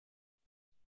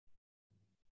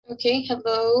Okay,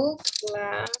 hello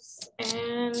class,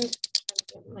 and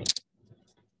get my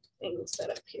thing set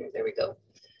up here. There we go.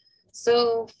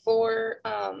 So for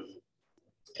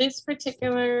this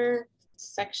particular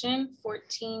section,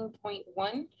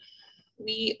 14.1,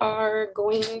 we are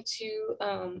going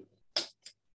to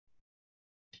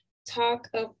talk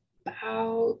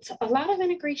about a lot of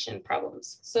integration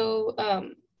problems. So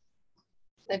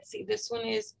let's see, this one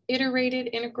is iterated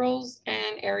integrals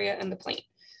and area in the plane.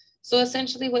 So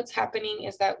essentially what's happening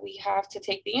is that we have to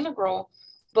take the integral,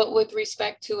 but with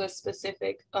respect to a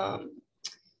specific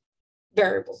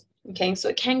variable. Okay, so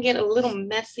it can get a little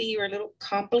messy or a little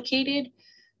complicated,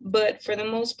 but for the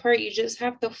most part, you just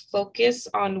have to focus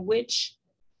on which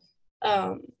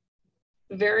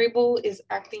variable is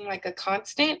acting like a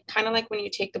constant, kind of like when you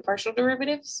take the partial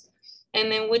derivatives,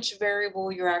 and then which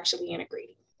variable you're actually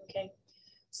integrating. Okay,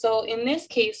 so in this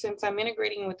case, since I'm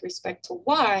integrating with respect to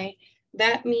y,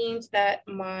 that means that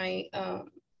my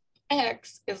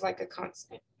x is like a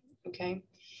constant, okay?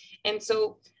 And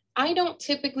so I don't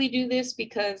typically do this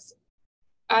because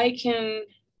I can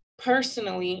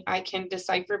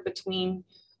decipher between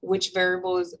which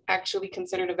variable is actually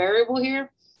considered a variable here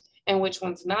and which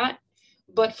one's not.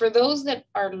 But for those that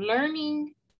are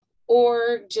learning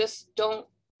or just don't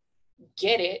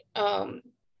get it,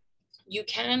 you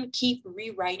can keep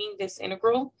rewriting this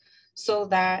integral so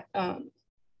that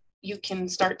you can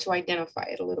start to identify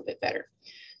it a little bit better.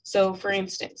 So for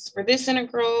instance, for this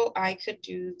integral, I could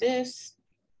do this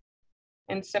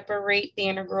and separate the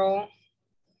integral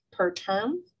per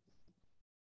term.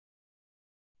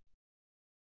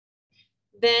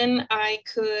 Then I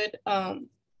could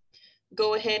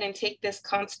go ahead and take this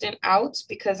constant out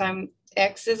because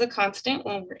x is a constant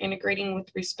when we're integrating with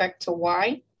respect to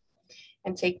y,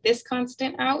 and take this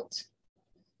constant out.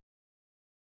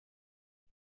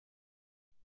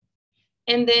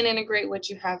 And then integrate what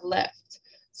you have left.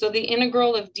 So the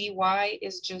integral of dy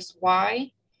is just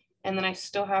y, and then I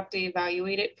still have to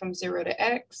evaluate it from 0 to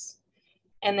x.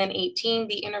 And then 18,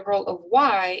 the integral of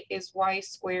y is y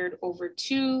squared over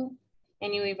 2,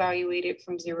 and you evaluate it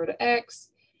from 0 to x.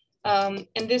 And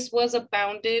this was a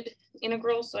bounded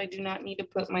integral, so I do not need to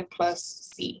put my plus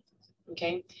c,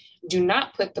 okay? Do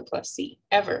not put the plus c,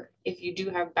 ever, if you do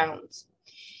have bounds.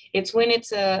 It's when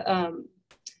it's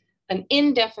an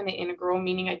indefinite integral,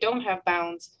 meaning I don't have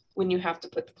bounds, when you have to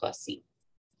put the plus c,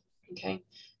 okay?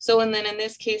 So, and then in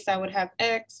this case, I would have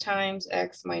x times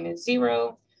x minus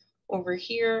 0. Over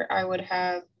here, I would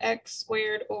have x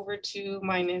squared over 2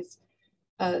 minus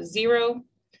 0.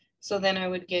 So then I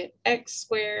would get x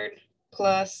squared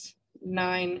plus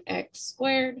 9x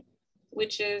squared,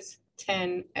 which is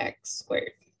 10x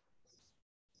squared.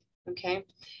 Okay,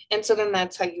 and so then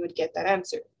that's how you would get that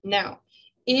answer. Now,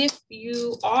 if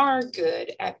you are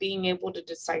good at being able to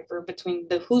decipher between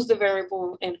who's the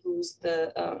variable and who's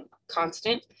the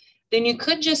constant, then you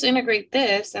could just integrate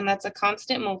this, and that's a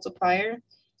constant multiplier.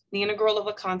 The integral of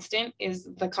a constant is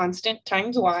the constant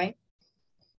times y,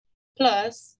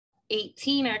 plus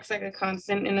 18 acts like a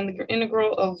constant, and then the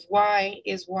integral of y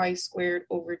is y squared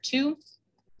over 2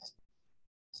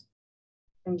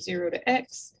 from 0 to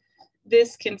x.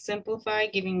 This can simplify,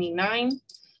 giving me 9.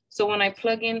 So when I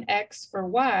plug in x for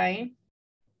y,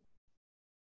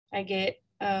 I get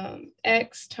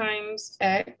x times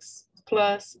x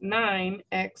plus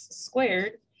 9x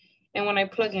squared. And when I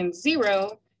plug in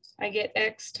 0, I get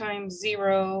x times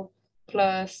 0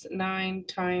 plus 9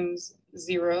 times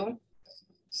 0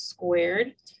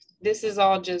 squared. This is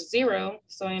all just 0,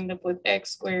 so I end up with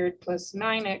x squared plus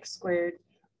 9x squared,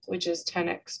 which is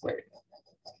 10x squared.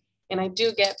 And I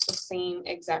do get the same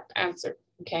exact answer,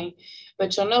 okay?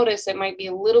 But you'll notice it might be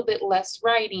a little bit less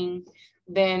writing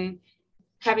than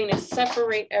having to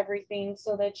separate everything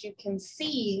so that you can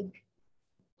see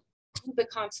who the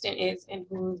constant is and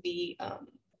who the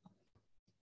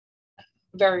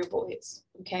variable is,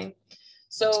 okay?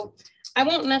 So I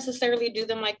won't necessarily do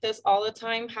them like this all the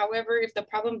time. However, if the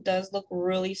problem does look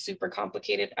really super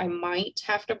complicated, I might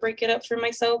have to break it up for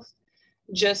myself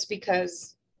just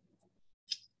because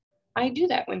I do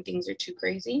that when things are too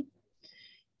crazy,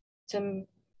 to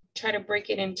try to break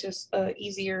it into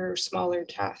easier, smaller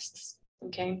tasks,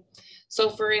 okay? So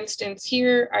for instance,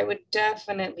 here, I would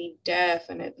definitely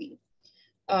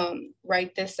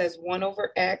write this as 1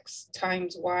 over x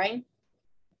times y.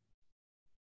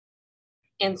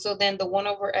 And so then the 1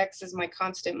 over x is my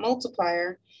constant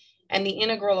multiplier, and the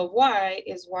integral of y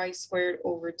is y squared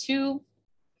over 2.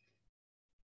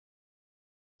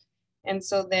 And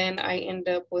so then I end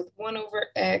up with 1 over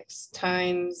x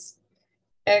times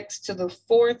x to the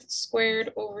 4th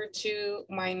squared over 2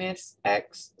 minus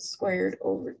x squared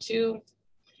over 2.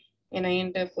 And I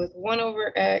end up with 1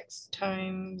 over x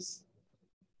times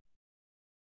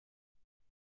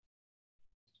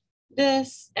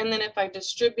this. And then if I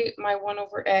distribute my 1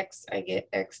 over x, I get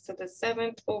x to the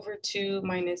 7th over 2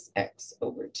 minus x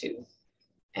over 2.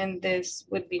 And this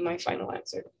would be my final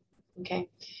answer. Okay.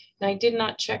 Now I did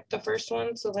not check the first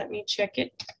one, so let me check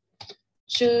it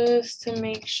just to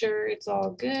make sure it's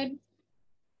all good.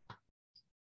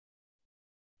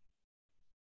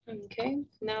 Okay,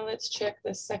 now let's check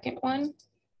the second one.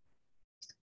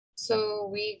 So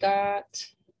we got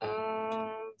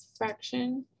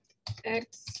fraction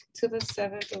x to the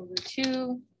 7th over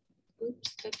 2.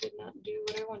 Oops, that did not do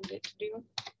what I wanted it to do.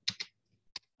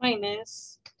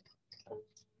 Minus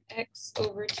x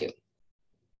over 2.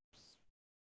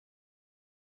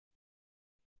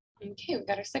 Okay, we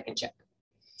got our second check.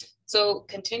 So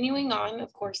continuing on,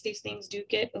 of course, these things do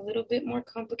get a little bit more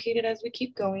complicated as we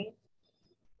keep going.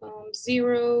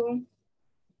 0.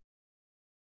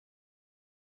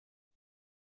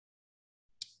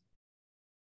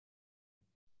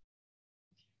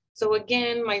 So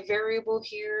again, my variable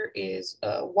here is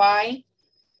y.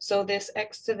 So this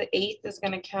x to the 8th is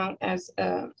going to count as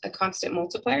a constant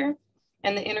multiplier.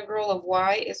 And the integral of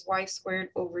y is y squared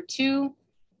over 2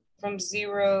 from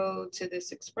 0 to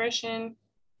this expression.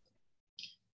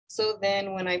 So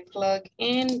then when I plug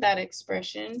in that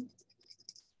expression,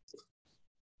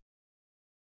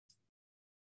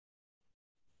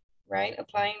 right,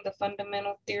 applying the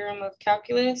fundamental theorem of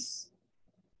calculus,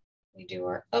 we do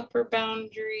our upper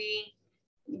boundary,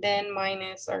 then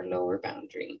minus our lower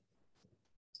boundary.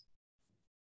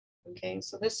 Okay,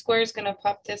 so this square is going to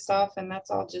pop this off, and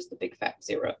that's all just the big fat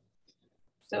 0.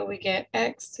 So we get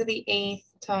x to the 8th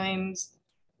times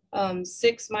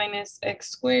 6 minus x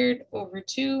squared over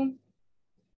 2,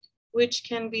 which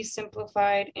can be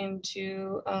simplified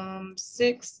into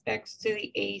 6x to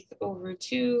the 8th over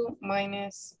 2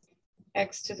 minus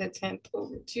x to the 10th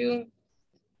over 2,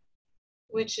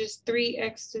 which is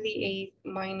 3x to the 8th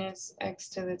minus x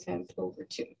to the 10th over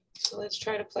 2. So let's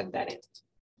try to plug that in.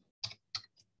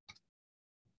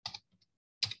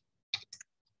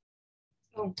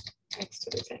 Oh, x to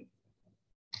the 10th.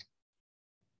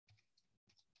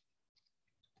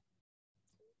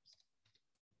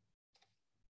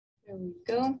 There we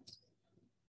go.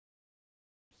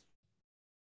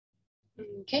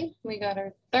 Okay, we got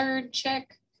our third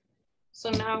check. So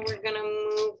now we're gonna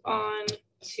move on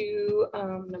to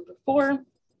number 4.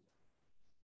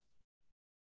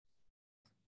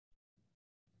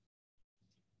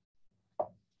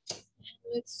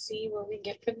 Let's see what we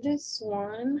get for this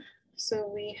one. So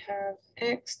we have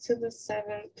x to the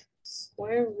 7th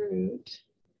square root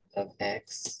of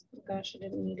x. Gosh, I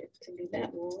didn't need it to be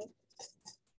that long.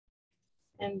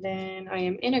 And then I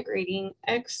am integrating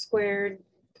x squared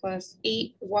plus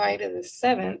 8y to the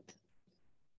 7th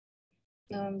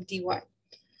dy.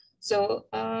 So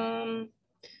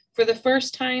for the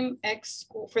first term, x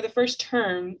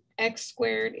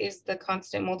squared is the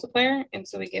constant multiplier, and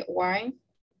so we get y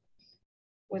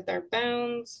with our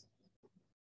bounds.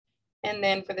 And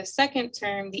then for the second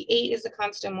term, the 8 is a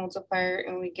constant multiplier,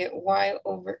 and we get y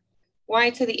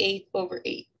to the 8th over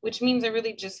 8, which means I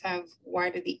really just have y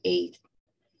to the 8th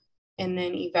and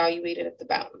then evaluate it at the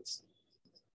bounds.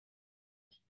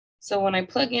 So when I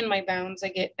plug in my bounds, I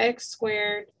get x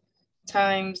squared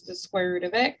times the square root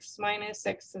of x minus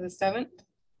x to the 7th.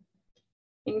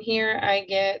 And here I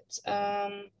get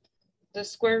the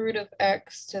square root of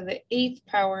x to the 8th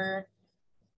power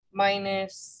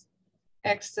minus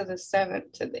x to the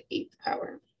 7th to the 8th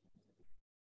power.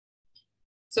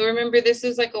 So remember, this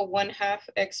is like a 1/2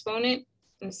 exponent.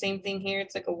 And the same thing here,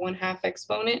 it's like a 1/2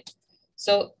 exponent.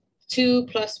 So 2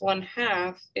 plus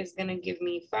 1/2 is going to give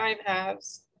me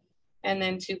 5/2. And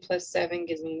then 2 plus 7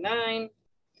 gives me 9.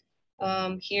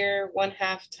 Here,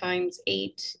 1/2 times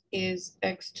 8 is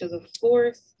x to the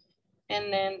 4th.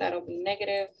 And then that'll be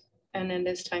negative. And then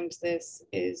this times this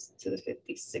is to the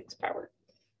 56th power.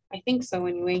 I think so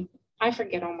anyway. I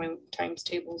forget all my times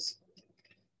tables.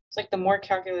 It's like the more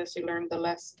calculus you learn, the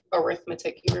less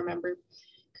arithmetic you remember.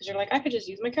 Because you're like, I could just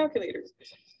use my calculator.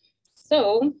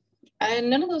 So, and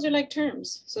none of those are like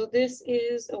terms. So this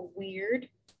is a weird,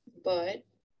 but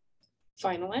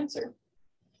final answer.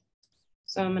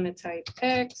 So I'm going to type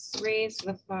x raised to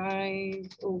the 5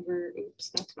 over, oops,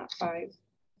 that's not 5,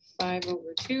 5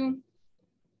 over 2.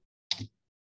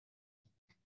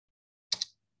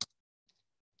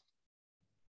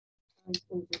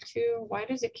 Over 2. Why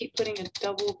does it keep putting a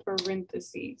double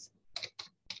parentheses?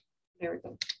 There we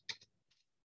go.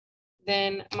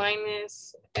 Then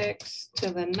minus x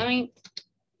to the 9th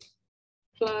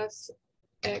plus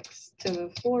x to the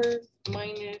 4th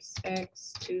minus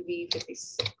x to the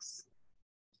 56.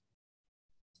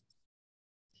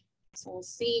 So we'll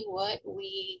see what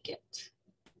we get.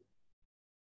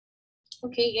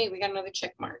 Okay, yay, we got another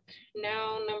check mark.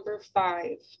 Now number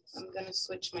 5. I'm gonna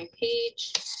switch my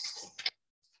page. Oops,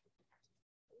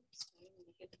 I didn't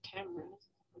even hit the camera.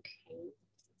 Okay.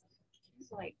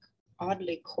 It's like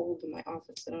oddly cold in my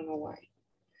office. I don't know why.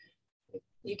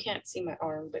 You can't see my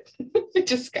arm, but it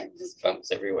just got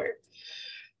goosebumps everywhere.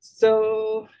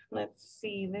 So let's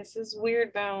see, this is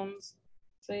weird bounds.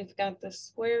 So you've got the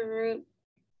square root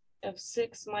of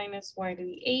 6 minus y to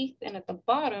the 8th, and at the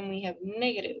bottom we have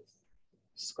negative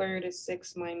square root of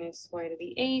 6 minus y to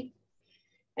the 8th,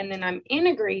 and then I'm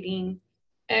integrating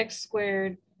x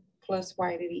squared plus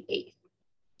y to the 8th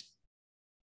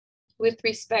with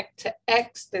respect to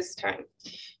x this time.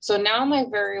 So now my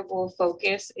variable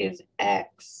focus is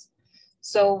x.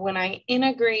 So when I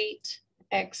integrate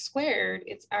x squared,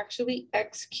 it's actually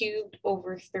x cubed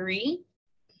over 3.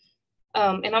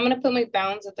 And I'm going to put my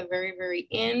bounds at the very, very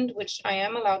end, which I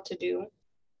am allowed to do.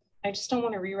 I just don't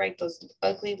want to rewrite those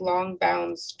ugly long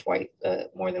bounds twice,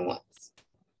 more than once.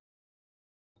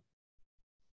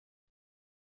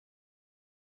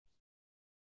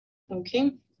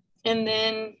 Okay, and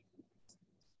then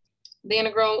the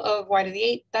integral of y to the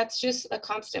 8th, that's just a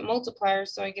constant multiplier,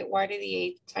 so I get y to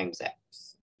the 8th times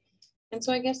x. And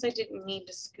so I guess I didn't need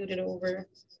to scoot it over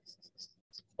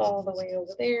all the way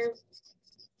over there.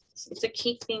 So to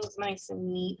keep things nice and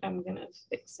neat, I'm gonna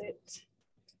fix it.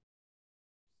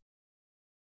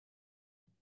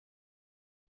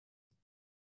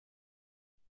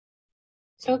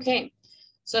 Okay,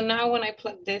 so now when I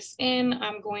plug this in,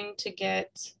 I'm going to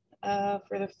get,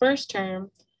 for the first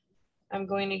term, I'm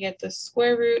going to get the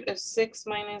square root of 6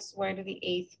 minus y to the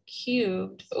 8th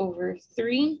cubed over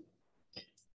 3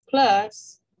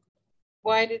 plus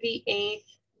y to the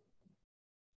 8th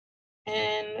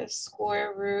and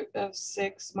square root of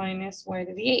 6 minus y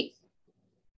to the 8th.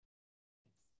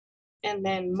 And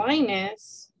then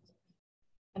minus,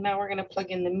 and now we're going to plug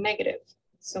in the negative.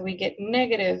 So we get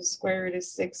negative square root of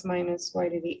 6 minus y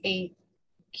to the 8th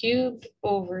cubed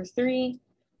over 3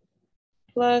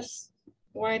 plus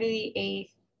y to the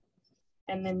 8th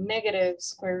and then negative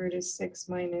square root of 6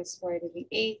 minus y to the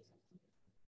 8th,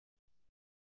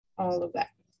 all of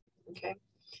that, okay?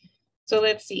 So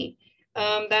let's see.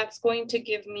 That's going to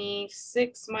give me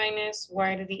 6 minus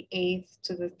y to the 8th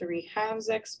to the 3/2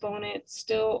 exponent,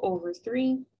 still over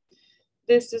 3.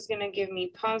 This is going to give me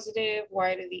positive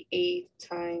y to the 8th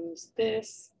times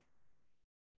this.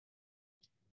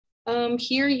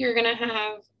 Here you're going to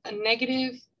have a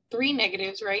negative, 3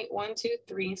 negatives, right? 1, 2,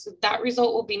 3. So that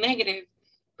result will be negative.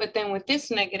 But then with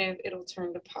this negative, it'll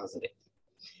turn to positive.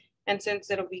 And since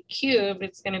it'll be cubed,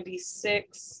 it's going to be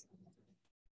 6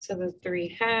 to the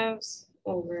 3/2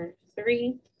 over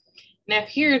 3. Now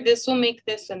here, this will make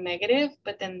this a negative,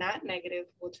 but then that negative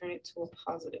will turn it to a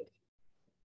positive.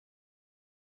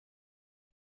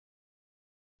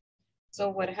 So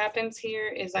what happens here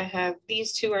is I have,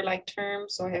 these two are like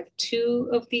terms, so I have 2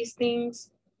 of these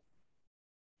things.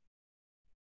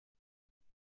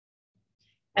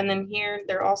 And then here,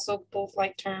 they're also both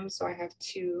like terms, so I have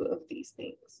 2 of these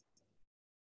things.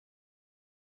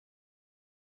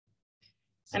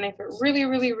 And if it really,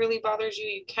 really, really bothers you,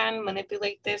 you can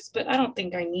manipulate this, but I don't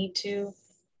think I need to.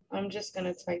 I'm just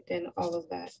gonna type in all of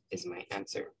that is my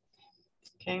answer,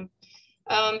 okay?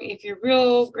 If you're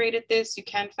real great at this, you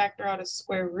can factor out a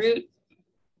square root.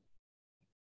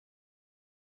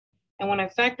 And when I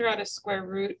factor out a square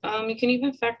root, you can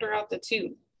even factor out the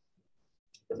 2,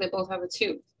 because they both have a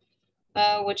 2.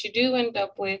 What you do end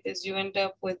up with is you end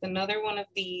up with another one of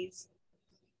these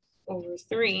over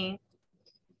 3.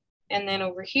 And then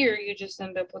over here, you just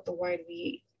end up with the y to the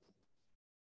 8.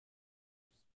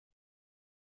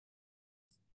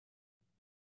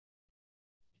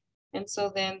 And so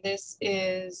then this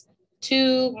is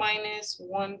 2 minus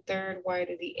 1/3 y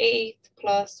to the 8th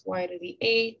plus y to the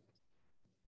 8th.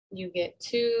 You get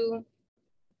 2.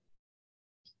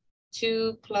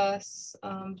 2 plus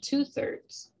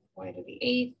 2/3 y to the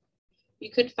 8th.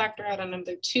 You could factor out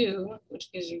another 2,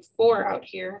 which gives you 4 out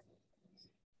here.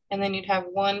 And then you'd have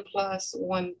 1 plus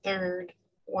 1/3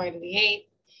 y to the 8th.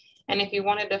 And if you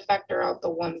wanted to factor out the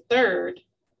 1/3,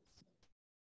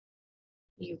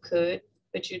 you could,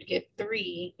 but you'd get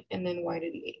 3 and then y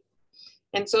to the 8th.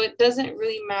 And so it doesn't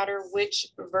really matter which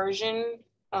version.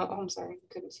 Oh, I'm sorry,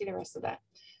 couldn't see the rest of that.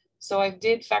 So I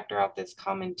did factor out this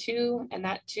common 2, and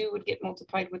that 2 would get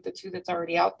multiplied with the 2 that's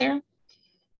already out there.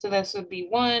 So this would be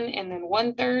 1 and then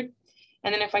 1/3.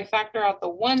 And then if I factor out the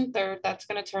 1/3, that's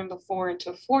going to turn the 4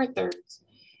 into 4/3.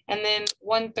 And then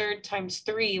 1/3 times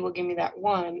 3 will give me that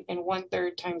 1, and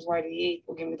 1/3 times y to the 8th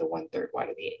will give me the 1/3 y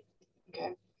to the 8th.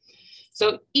 Okay.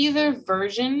 So either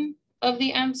version of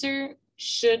the answer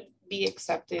should be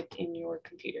accepted in your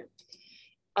computer.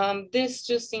 This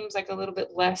just seems like a little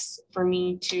bit less for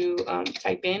me to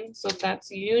type in. So that's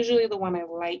usually the one I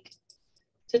like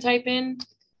to type in.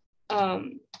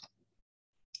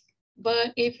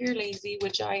 But if you're lazy,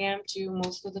 which I am too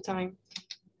most of the time,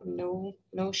 no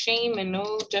shame and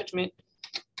no judgment.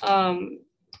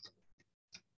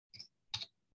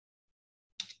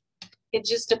 It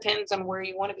just depends on where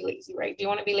you want to be lazy, right? Do you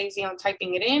want to be lazy on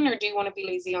typing it in, or do you want to be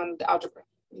lazy on the algebra?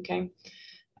 Okay.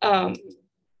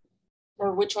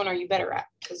 Or which one are you better at?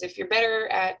 Because if you're better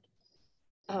at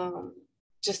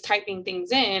just typing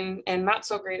things in and not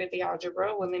so great at the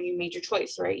algebra, well, then you made your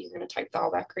choice, right? You're going to type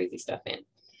all that crazy stuff in.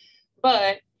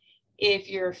 But if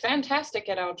you're fantastic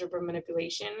at algebra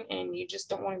manipulation and you just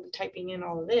don't want to be typing in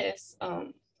all of this,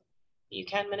 you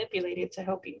can manipulate it to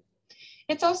help you.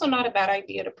 It's also not a bad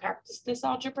idea to practice this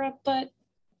algebra, but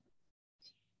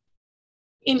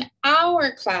in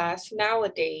our class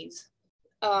nowadays,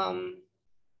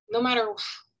 no matter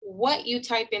what you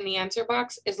type in the answer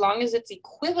box, as long as it's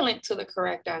equivalent to the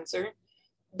correct answer,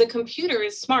 the computer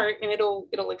is smart and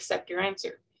it'll accept your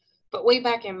answer. But way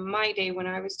back in my day when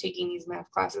I was taking these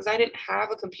math classes, I didn't have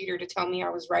a computer to tell me I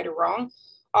was right or wrong.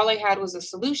 All I had was a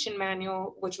solution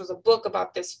manual, which was a book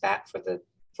about this fat for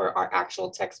our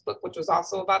actual textbook, which was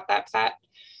also about that fat.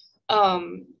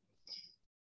 And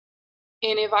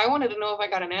if I wanted to know if I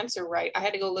got an answer right, I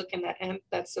had to go look in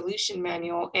that solution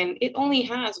manual, and it only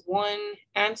has one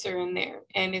answer in there.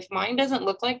 And if mine doesn't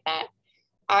look like that,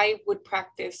 I would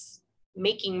practice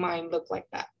making mine look like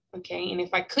that. Okay. And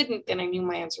if I couldn't, then I knew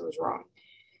my answer was wrong.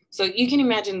 So you can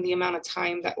imagine the amount of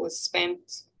time that was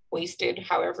spent, wasted,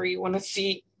 however you want to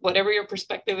see, whatever your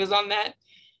perspective is on that.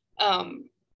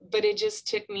 But it just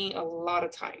took me a lot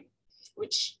of time,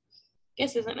 which I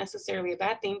guess isn't necessarily a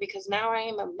bad thing, because now I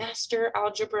am a master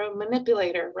algebra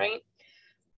manipulator, right?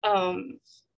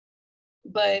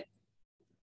 But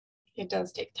it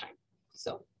does take time.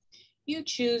 So you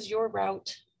choose your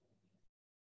route.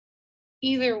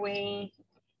 Either way,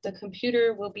 the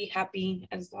computer will be happy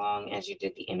as long as you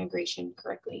did the integration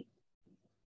correctly.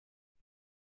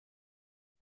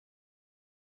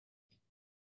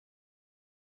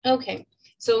 Okay,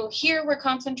 so here we're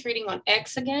concentrating on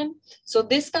x again. So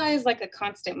this guy is like a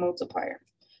constant multiplier.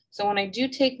 So when I do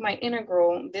take my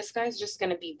integral, this guy's just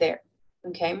going to be there,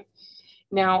 okay?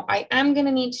 Now I am going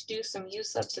to need to do some u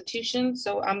substitution.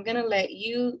 So I'm going to let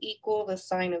u equal the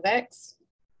sine of x,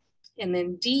 and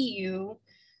then du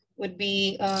would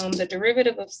be the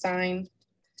derivative of sine,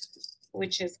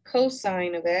 which is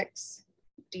cosine of x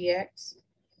dx.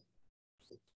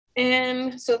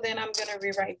 And so then I'm going to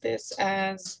rewrite this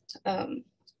as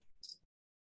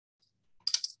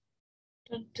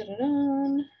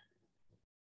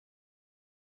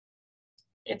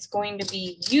it's going to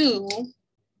be u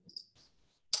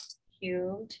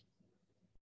cubed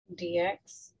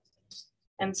dx.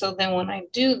 And so then when I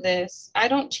do this, I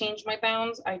don't change my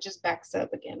bounds, I just back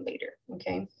sub again later,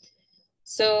 okay?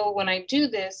 So when I do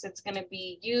this, it's going to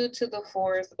be u to the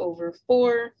 4th over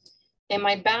 4. And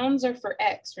my bounds are for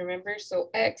x, remember? So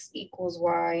x equals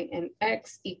y and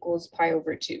x equals pi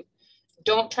over 2.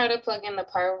 Don't try to plug in the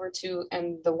pi over 2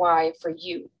 and the y for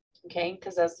u, okay?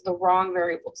 Because that's the wrong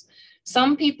variables.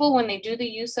 Some people, when they do the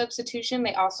u substitution,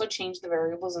 they also change the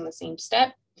variables in the same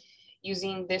step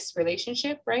using this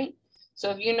relationship, right? So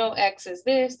if you know x is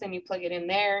this, then you plug it in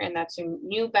there, and that's your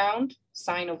new bound,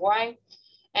 sine of y.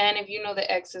 And if you know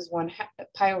that x is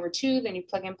pi over 2, then you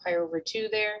plug in pi over 2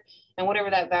 there, and whatever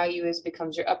that value is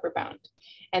becomes your upper bound.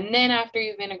 And then after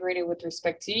you've integrated with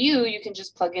respect to u, you can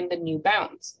just plug in the new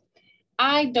bounds.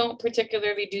 I don't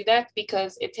particularly do that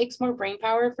because it takes more brain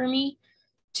power for me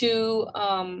to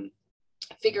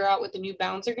figure out what the new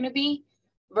bounds are going to be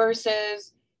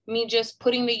versus me just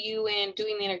putting the u in,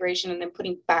 doing the integration, and then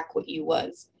putting back what u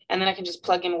was. And then I can just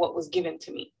plug in what was given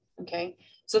to me, okay?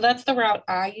 So that's the route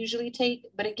I usually take.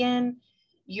 But again,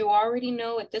 you already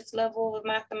know at this level of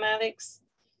mathematics,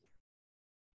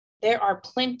 there are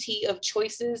plenty of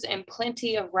choices and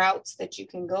plenty of routes that you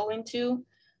can go into.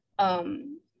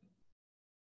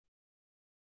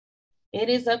 It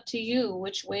is up to you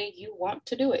which way you want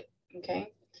to do it,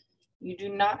 okay? You do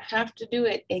not have to do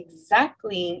it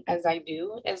exactly as I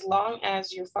do, as long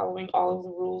as you're following all of the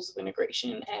rules of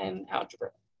integration and algebra,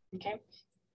 okay?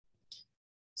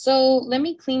 So let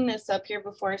me clean this up here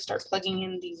before I start plugging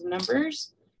in these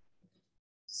numbers.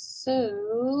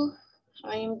 So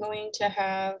I am going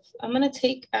to I'm going to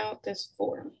take out this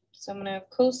 4. So I'm going to have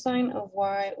cosine of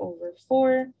y over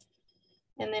 4.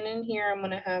 And then in here, I'm going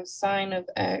to have sine of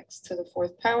x to the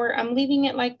 4th power. I'm leaving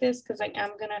it like this because I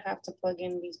am going to have to plug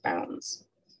in these bounds.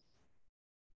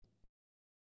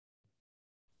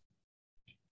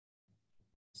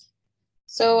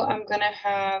 So I'm going to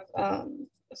have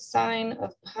sine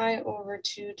of pi over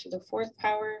 2 to the 4th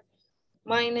power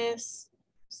minus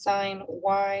sine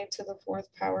y to the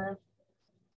 4th power.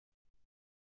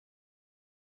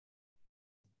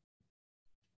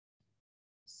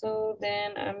 So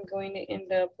then I'm going to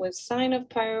end up with sine of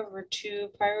pi over 2.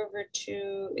 Pi over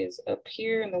 2 is up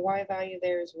here, and the y value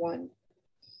there is 1.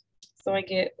 So I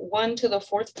get 1 to the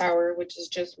 4th power, which is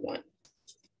just 1.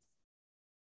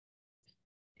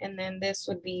 And then this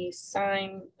would be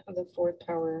sine of the 4th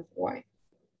power y.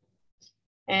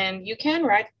 And you can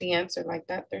write the answer like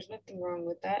that. There's nothing wrong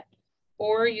with that.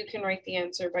 Or you can write the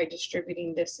answer by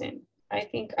distributing this in. I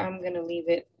think I'm going to leave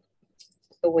it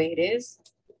the way it is.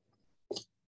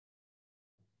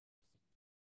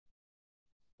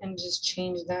 And just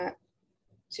change that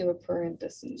to a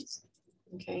parentheses.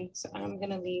 Okay, so I'm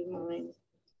going to leave mine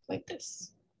like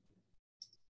this.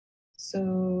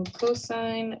 So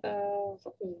cosine of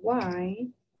y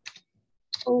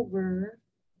over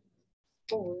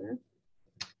 4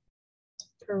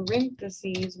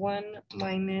 parentheses 1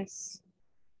 minus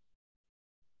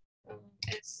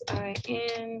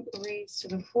sin raised to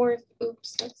the 4th.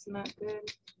 Oops, that's not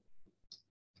good.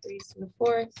 Raised to the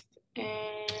 4th.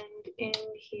 And in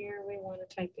here, we want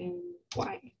to type in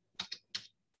y.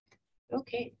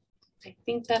 Okay, I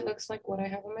think that looks like what I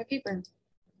have on my paper.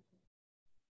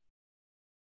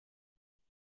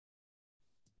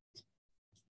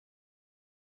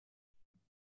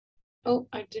 Oh,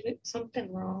 I did it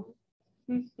something wrong.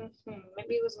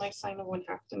 Maybe it was my sine of 1/2.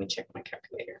 Let me check my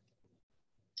calculator.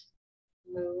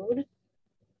 Mode.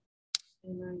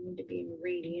 And I need to be in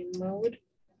radian mode.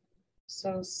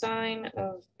 So sine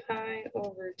of pi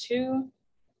over 2,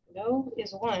 no,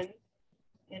 is 1.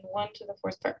 And 1 to the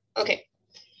 4th power. Okay,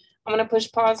 I'm going to push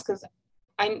pause because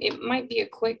it might be a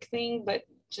quick thing, but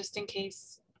just in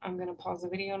case, I'm going to pause the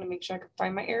video to make sure I can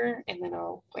find my error, and then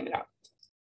I'll point it out.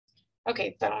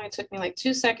 Okay, that only took me like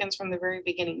 2 seconds from the very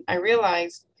beginning. I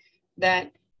realized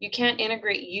that you can't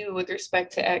integrate u with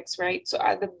respect to x, right? So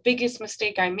the biggest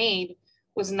mistake I made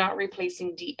was not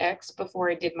replacing dx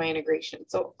before I did my integration.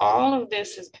 So all of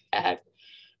this is bad.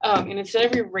 And instead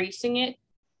of erasing it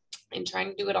and trying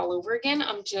to do it all over again,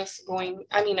 I'm just going,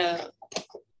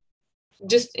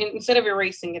 instead of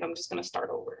erasing it, I'm just going to start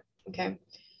over, okay?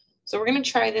 So we're going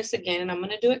to try this again, and I'm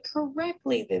going to do it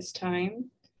correctly this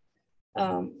time.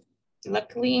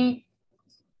 Luckily,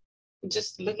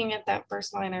 just looking at that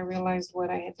first line, I realized what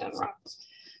I had done wrong.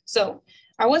 So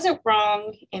I wasn't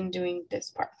wrong in doing this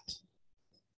part.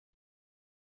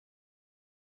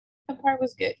 That part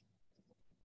was good,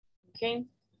 okay?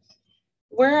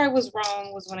 Where I was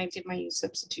wrong was when I did my u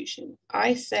substitution.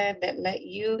 I said that let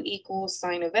u equal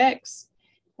sine of x,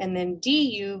 and then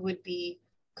du would be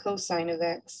cosine of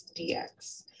x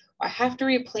dx. I have to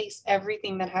replace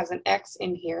everything that has an x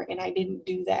in here, and I didn't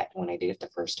do that when I did it the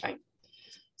first time.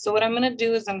 So what I'm going to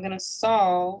do is I'm going to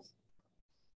solve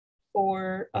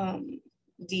for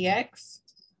dx.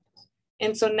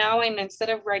 And so now instead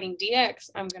of writing dx,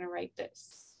 I'm going to write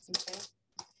this. Okay.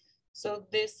 So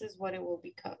this is what it will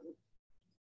become.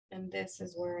 And this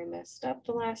is where I messed up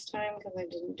the last time because I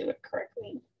didn't do it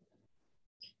correctly.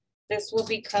 This will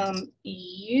become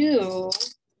u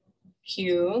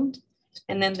cubed.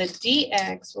 And then the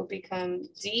dx will become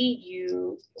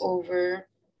du over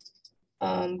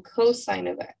cosine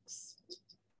of x.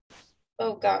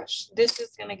 Oh gosh, this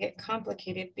is going to get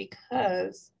complicated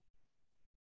because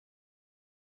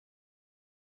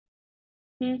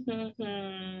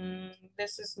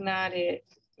this is not it.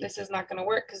 This is not going to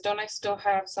work because don't I still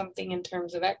have something in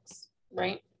terms of x,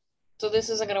 right? So this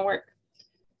isn't going to work.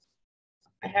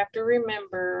 I have to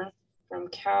remember from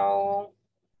Cal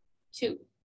 2,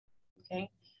 okay?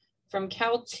 From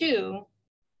Cal 2,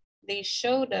 they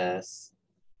showed us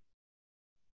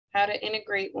how to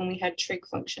integrate when we had trig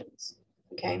functions,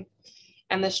 okay?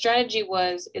 And the strategy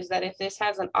is that if this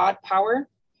has an odd power,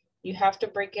 you have to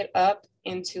break it up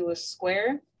into a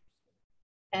square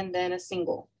and then a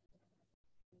single,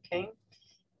 okay?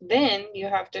 Then you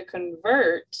have to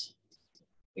convert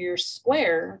your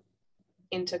square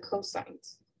into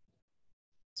cosines.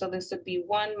 So this would be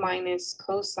 1 minus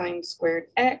cosine squared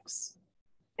x,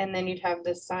 and then you'd have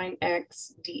the sine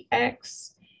x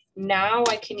dx. Now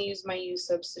I can use my u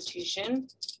substitution.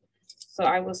 So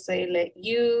I will say let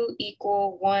u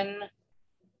equal 1.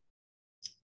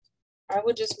 I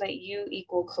would just let u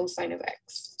equal cosine of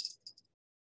x.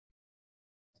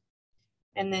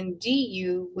 And then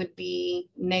du would be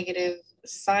negative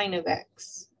sine of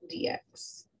x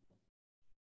dx.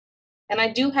 And I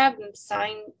do have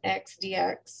sine x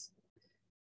dx,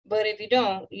 but if you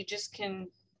don't, you just can,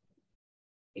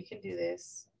 you can do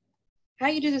this. How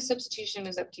you do the substitution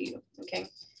is up to you, okay?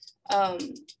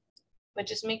 But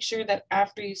just make sure that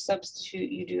after you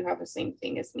substitute, you do have the same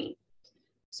thing as me.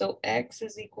 So x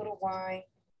is equal to y,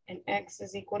 and x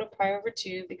is equal to pi over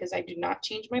 2 because I do not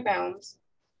change my bounds.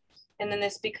 And then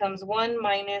this becomes 1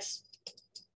 minus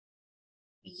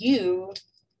u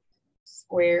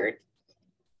squared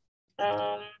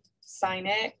sine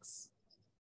x.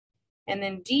 And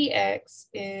then dx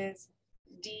is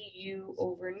du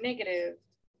over negative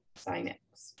sine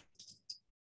x.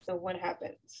 So what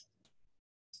happens?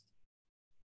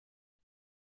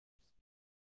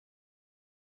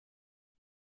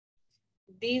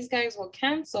 These guys will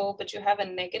cancel, but you have a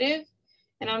negative,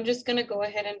 and I'm just going to go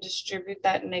ahead and distribute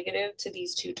that negative to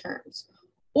these two terms.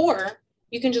 Or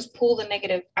you can just pull the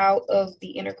negative out of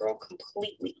the integral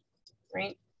completely,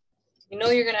 right? You know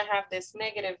you're going to have this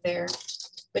negative there,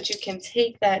 but you can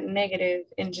take that negative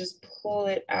and just pull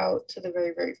it out to the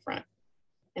very, very front.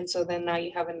 And so then now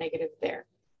you have a negative there,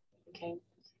 okay?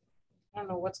 I don't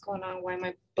know what's going on, why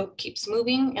my book keeps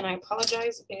moving, and I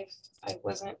apologize if I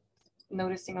wasn't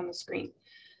noticing on the screen.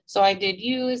 So I did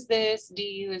u is this, du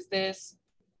is this,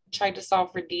 tried to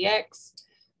solve for dx.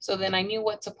 So then I knew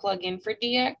what to plug in for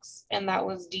dx, and that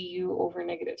was du over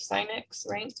negative sine x,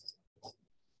 right?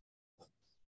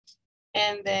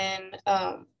 And then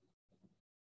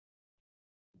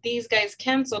these guys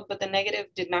canceled, but the negative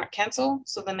did not cancel.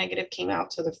 So the negative came out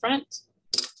to the front.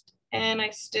 And I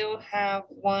still have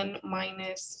 1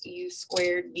 minus u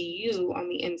squared du on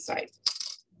the inside.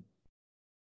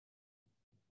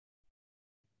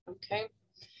 Okay.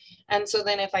 And so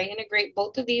then if I integrate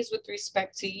both of these with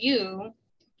respect to u,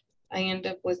 I end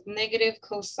up with negative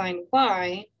cosine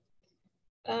y,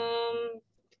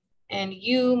 and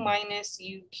u minus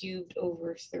u cubed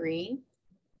over 3.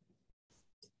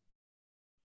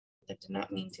 That did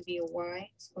not mean to be a y,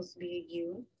 it's supposed to be a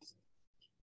u.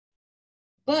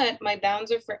 But my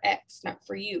bounds are for x, not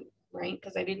for u, right?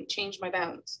 Because I didn't change my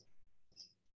bounds.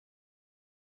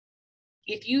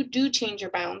 If you do change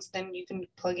your bounds, then you can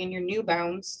plug in your new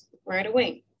bounds right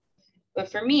away.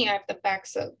 But for me, I have the back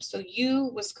sub. So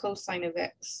u was cosine of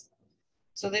x.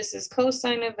 So this is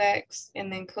cosine of x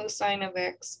and then cosine of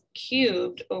x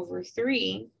cubed over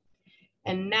 3.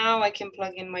 And now I can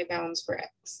plug in my bounds for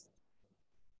x.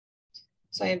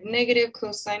 So I have negative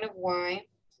cosine of y.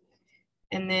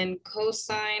 And then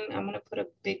cosine, I'm going to put a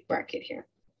big bracket here.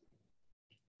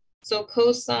 So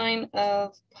cosine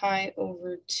of pi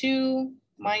over 2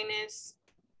 minus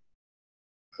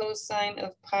cosine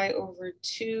of pi over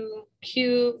 2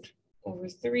 cubed over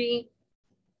 3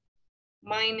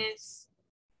 minus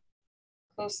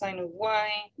cosine of y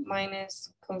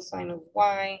minus cosine of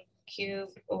y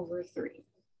cubed over 3.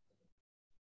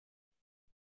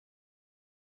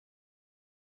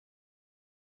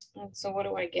 And so what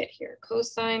do I get here?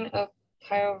 Cosine of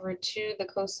pi over 2, the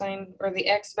cosine or the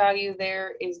x value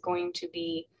there is going to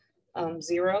be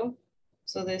 0.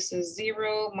 So this is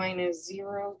 0 minus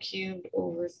 0 cubed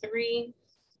over 3,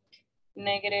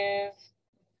 negative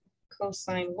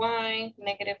cosine y,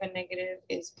 negative and negative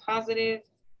is positive,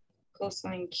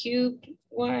 cosine cubed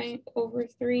y over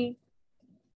 3.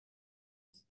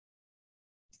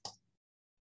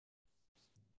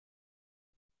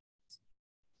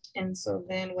 And so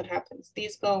then what happens?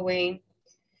 These go away.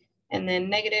 And then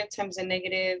negative times a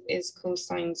negative is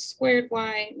cosine squared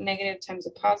y. Negative times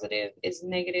a positive is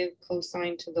negative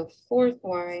cosine to the 4th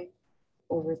y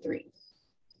over 3.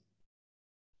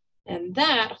 And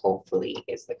that hopefully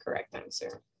is the correct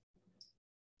answer.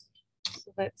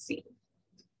 So let's see.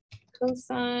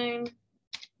 Cosine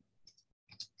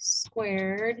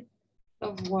squared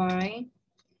of y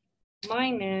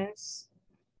minus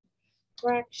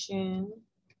fraction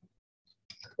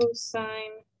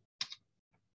cosine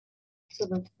to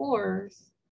the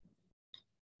 4th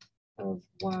of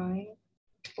y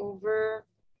over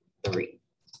 3.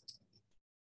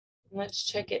 Let's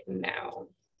check it now.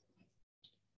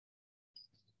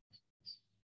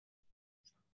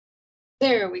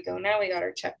 There we go. Now we got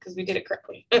our check because we did it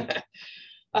correctly. But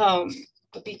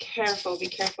be careful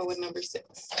with number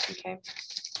 6, okay?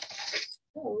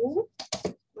 So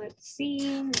let's see,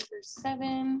 number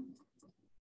 7.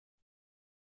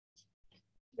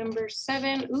 Number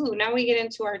 7, ooh, now we get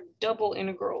into our double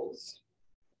integrals.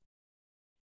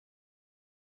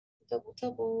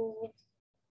 Double.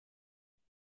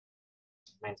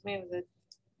 Reminds me of the,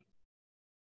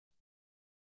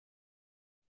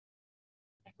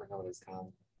 I forgot what it's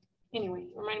called. Anyway,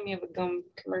 it reminded me of a gum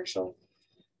commercial.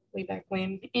 way back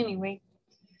when anyway.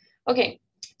 Okay,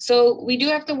 so we do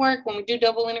have to work, when we do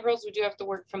double integrals, we do have to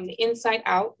work from the inside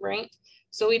out, right?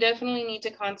 So we definitely need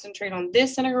to concentrate on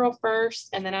this integral first,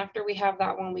 and then after we have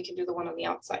that one, we can do the one on the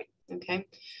outside, okay?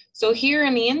 So here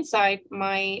on the inside,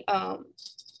 my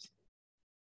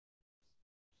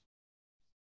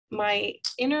my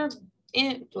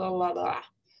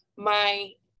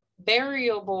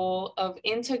variable of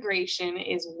integration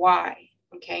is y,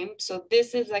 okay? So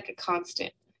this is like a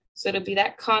constant. So it'll be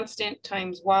that constant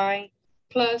times y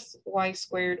plus y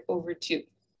squared over 2.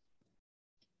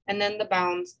 And then the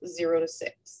bounds 0 to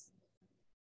 6.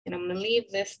 And I'm going to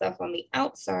leave this stuff on the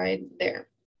outside there.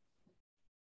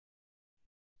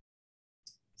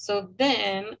 So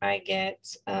then I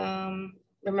get,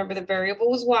 remember the variable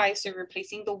was y, so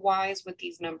replacing the y's with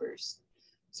these numbers.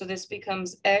 So this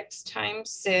becomes x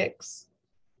times 6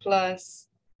 plus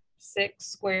 6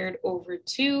 squared over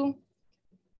 2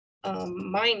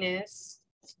 minus,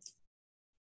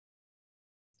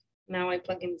 now I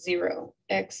plug in 0,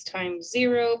 x times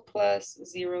 0 plus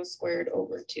 0 squared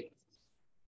over 2.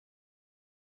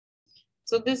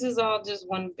 So this is all just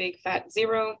one big fat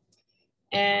 0.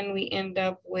 And we end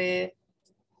up with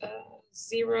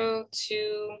 0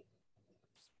 to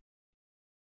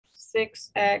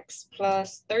 6x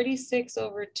plus 36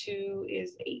 over 2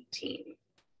 is 18.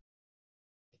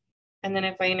 And then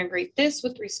if I integrate this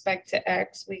with respect to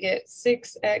x, we get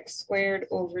 6x squared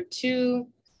over 2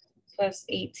 plus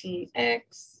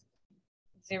 18x,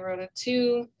 0 to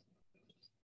 2,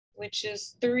 which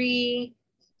is 3x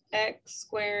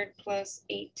squared plus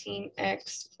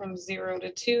 18x from 0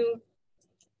 to 2.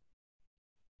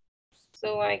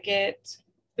 So I get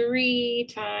 3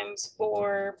 times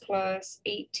 4 plus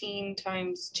 18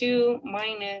 times 2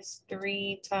 minus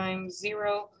 3 times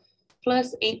 0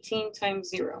 plus 18 times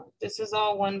 0. This is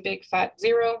all one big fat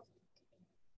 0.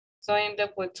 So I end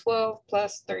up with 12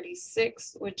 plus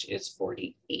 36, which is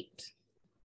 48.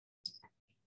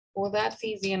 Well, that's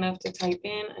easy enough to type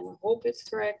in, and I hope it's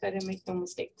correct. I didn't make no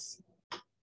mistakes.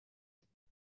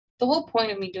 The whole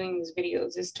point of me doing these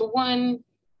videos is to, one,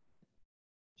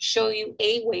 show you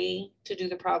a way to do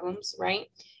the problems, right?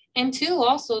 And two,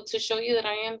 also to show you that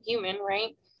I am human,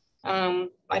 right? I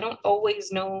don't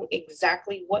always know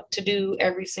exactly what to do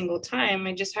every single time.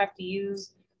 I just have to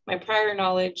use my prior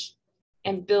knowledge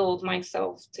and build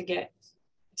myself to get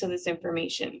to this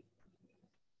information.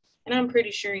 And I'm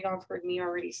pretty sure y'all have heard me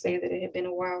already say that it had been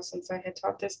a while since I had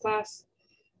taught this class.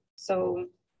 So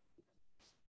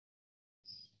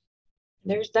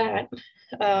there's that.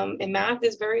 And math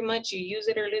is very much you use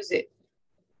it or lose it.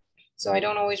 So I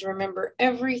don't always remember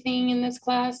everything in this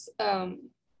class,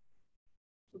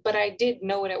 but I did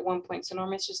know it at one point. So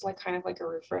normally it's just like kind of like a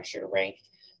refresher, right?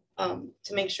 To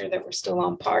make sure that we're still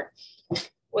on par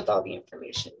with all the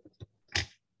information.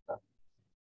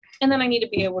 And then I need to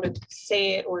be able to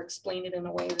say it or explain it in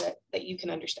a way that you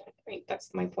can understand, right?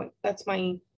 That's my point. That's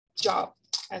my job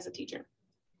as a teacher.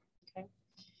 Okay.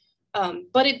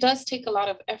 But it does take a lot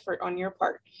of effort on your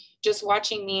part. Just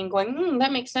watching me and going,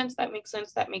 that makes sense, that makes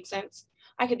sense, that makes sense.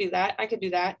 I could do that, I could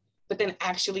do that. But then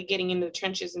actually getting into the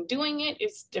trenches and doing it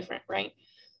is different, right?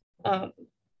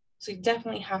 So you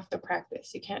definitely have to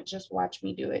practice. You can't just watch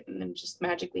me do it and then just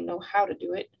magically know how to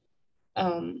do it.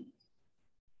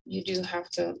 You do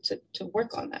have to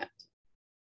work on that.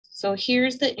 So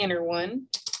here's the inner one.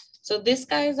 So this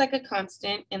guy is like a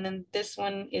constant, and then this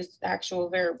one is the actual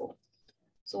variable.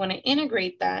 So when I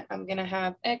integrate that, I'm gonna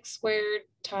have x squared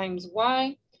times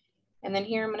y, and then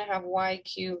here I'm gonna have y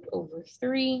cubed over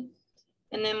 3,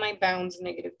 and then my bounds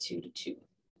 -2 to 2.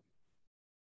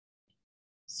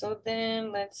 So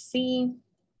then let's see.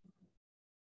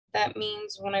 That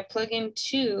means when I plug in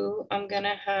 2, I'm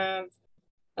gonna have,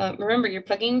 remember you're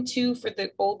plugging 2 for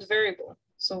the old variable.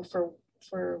 So for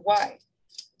y.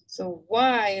 So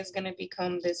y is gonna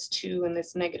become this 2 and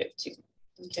this -2,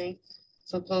 okay?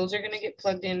 So those are gonna get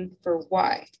plugged in for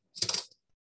y.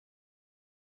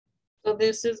 So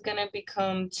this is gonna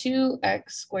become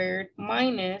 2x squared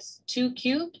minus 2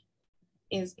 cubed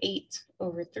is 8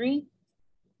 over 3.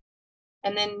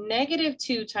 And then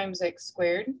 -2 times x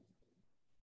squared.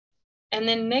 And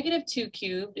then -2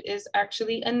 cubed is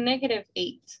actually a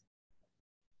 -8.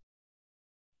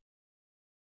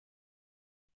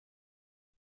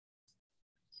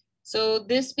 So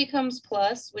this becomes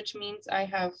plus, which means I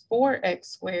have 4x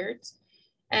squared.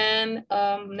 And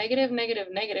negative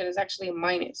is actually a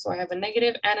minus. So I have a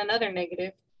negative and another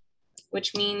negative,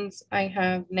 which means I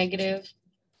have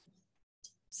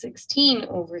 -16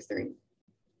 over 3.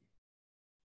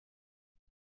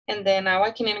 And then now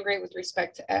I can integrate with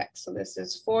respect to x. So this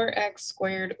is 4x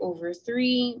squared over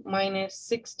 3 minus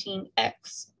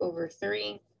 16x over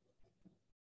 3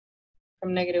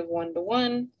 from -1 to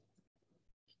 1.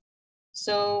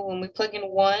 So when we plug in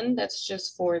 1, that's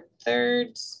just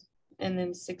 4/3, and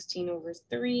then 16 over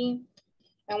 3.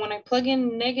 And when I plug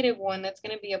in -1, that's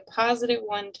going to be a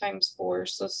 +1 times 4,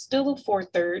 so still a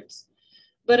 4/3.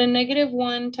 But a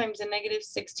 -1 times a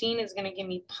 -16 is going to give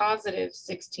me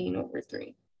 +16 over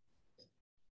 3.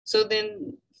 So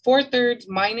then 4/3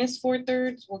 minus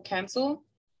 4/3 will cancel,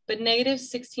 but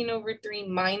 -16 over 3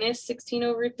 minus 16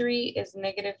 over 3 is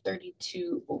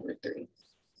 -32 over 3,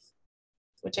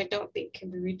 which I don't think can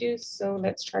be reduced. So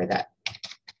let's try that.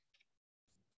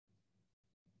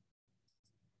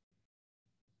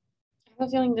 I have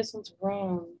a feeling this one's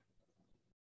wrong.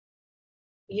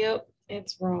 Yep,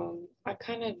 it's wrong. I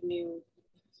kind of knew.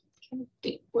 I'm trying to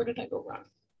think, where did I go wrong?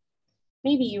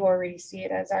 Maybe you already see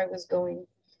it as I was going.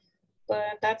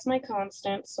 But that's my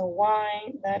constant, so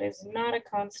y, that is not a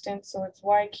constant, so it's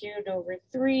y cubed over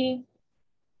 3.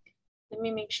 Let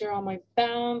me make sure all my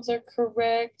bounds are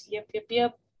correct.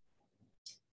 Yep.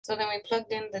 So then we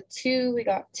plugged in the 2, we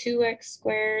got 2x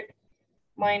squared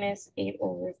minus 8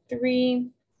 over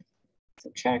 3.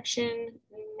 Subtraction,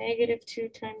 -2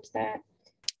 times that.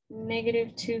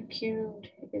 -2 cubed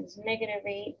is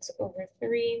 -8 over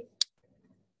 3.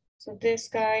 So this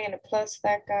guy and a plus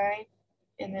that guy,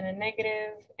 and then a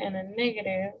negative and a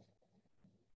negative.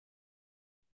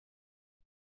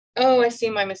 Oh, I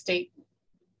see my mistake.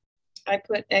 I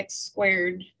put x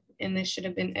squared, and this should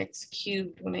have been x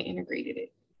cubed when I integrated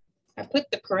it. I put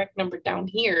the correct number down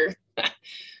here,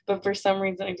 but for some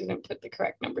reason I didn't put the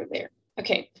correct number there.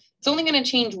 Okay, it's only going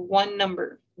to change one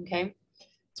number, okay?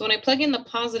 So when I plug in the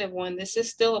 +1, this is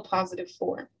still a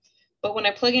 +4. But when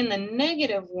I plug in the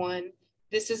 -1,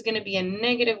 this is going to be a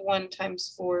 -1 times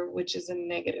 4, which is a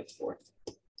 -4.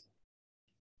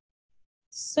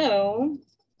 So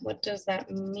what does that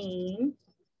mean?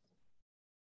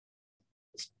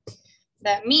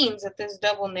 That means that this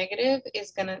double negative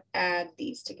is going to add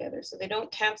these together. So they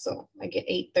don't cancel. I get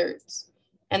 8/3.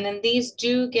 And then these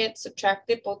do get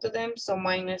subtracted, both of them. So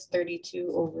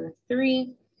 -32 over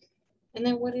 3. And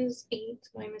then what is 8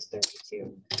 minus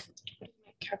 32? Why does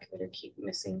my calculator keep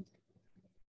missing?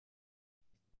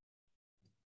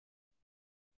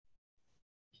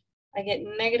 I get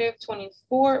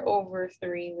 -24 over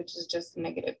 3, which is just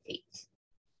 -8.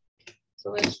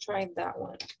 So let's try that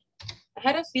one. I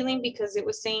had a feeling because it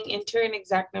was saying enter an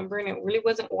exact number and it really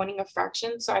wasn't wanting a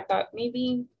fraction. So I thought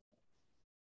maybe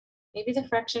the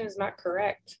fraction is not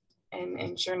correct.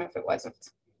 And sure enough, it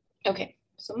wasn't. Okay,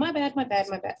 so my bad.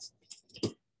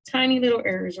 Tiny little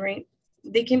errors, right?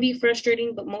 They can be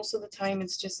frustrating, but most of the time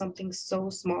it's just something so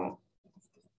small.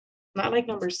 Not like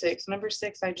number 6. Number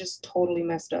 6, I just totally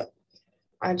messed up.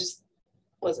 I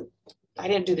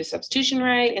didn't do the substitution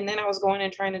right. And then I was going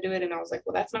and trying to do it and I was like,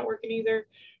 well, that's not working either.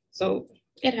 So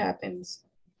it happens.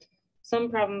 Some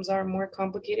problems are more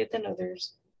complicated than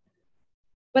others.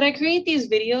 But I create these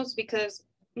videos because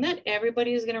not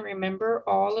everybody is going to remember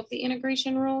all of the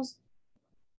integration rules.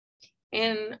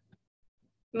 And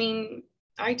I mean,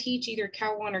 I teach either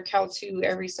Cal 1 or Cal 2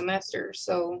 every semester.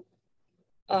 So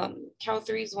Cal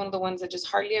 3 is one of the ones that just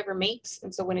hardly ever makes.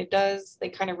 And so when it does, they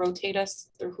kind of rotate us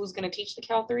through who's going to teach the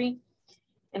Cal 3.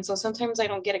 And so sometimes I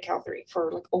don't get a Cal 3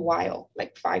 for like a while,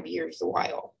 like 5 years, a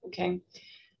while, okay?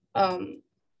 And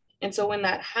so when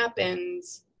that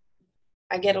happens,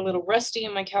 I get a little rusty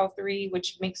in my Cal 3,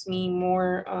 which makes me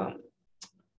more,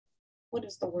 what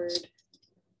is the word?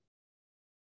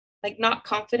 Like not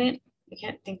confident. I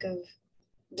can't think of,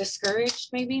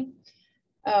 discouraged maybe.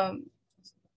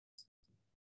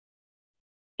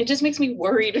 It just makes me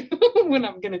worried when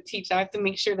I'm gonna teach. I have to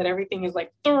make sure that everything is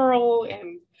like thorough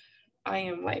and I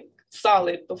am like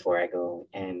solid before I go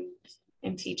and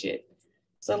teach it.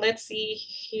 So let's see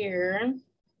here.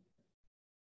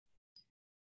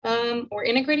 We're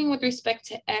integrating with respect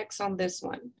to x on this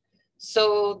one.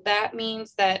 So that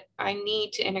means that I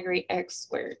need to integrate x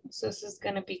squared. So this is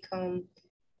going to become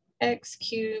x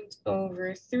cubed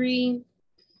over 3.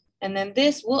 And then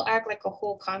this will act like a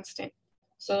whole constant.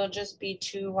 So it'll just be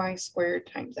 2y squared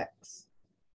times x.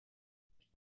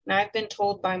 Now I've been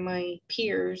told by my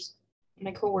peers,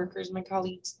 my coworkers, my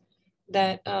colleagues,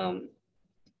 that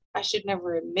I should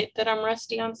never admit that I'm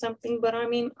rusty on something. But I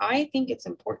mean, I think it's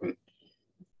important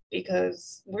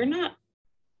because we're not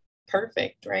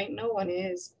perfect, right? No one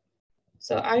is.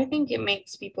 So I think it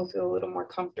makes people feel a little more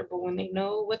comfortable when they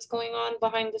know what's going on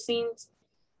behind the scenes.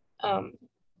 And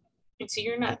so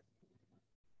you're not,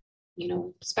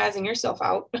 spazzing yourself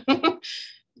out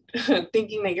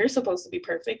thinking that you're supposed to be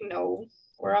perfect. No,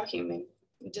 we're all human.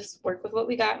 We just work with what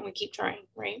we got and we keep trying,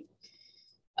 right?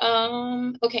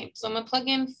 Okay, so I'm gonna plug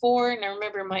in 4. Now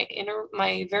remember,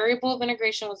 my variable of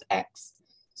integration was x.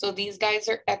 So these guys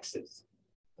are x's,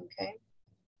 okay?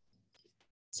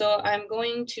 So I'm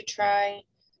going to try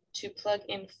to plug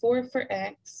in 4 for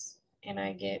x, and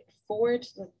I get 4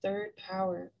 to the 3rd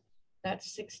power.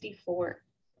 That's 64.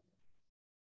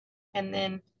 And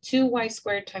then 2y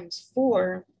squared times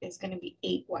 4 is going to be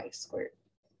 8y squared.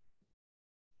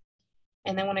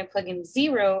 And then when I plug in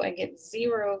 0, I get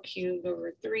 0 cubed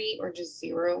over 3, or just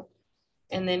 0.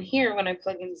 And then here, when I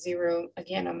plug in 0,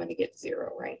 again, I'm going to get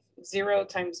 0, right? 0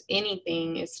 times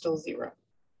anything is still 0.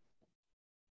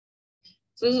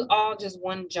 So this is all just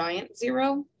one giant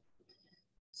 0.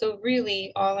 So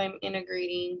really, all I'm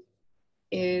integrating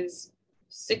is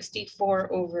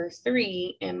 64 over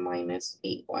 3 and minus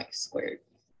 8y squared.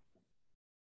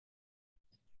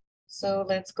 So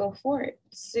let's go for it.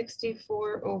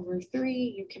 64 over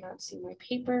 3, you cannot see my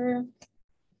paper.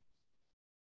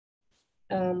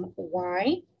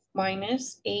 Y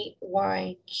minus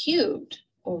 8y cubed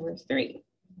over 3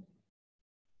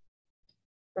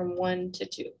 from 1 to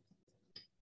 2.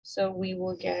 So we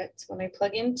will get, when I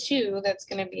plug in 2, that's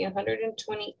going to be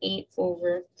 128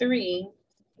 over 3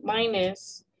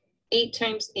 minus 8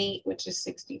 times 8, which is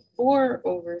 64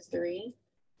 over 3.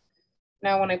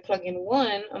 Now when I plug in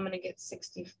 1, I'm going to get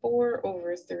 64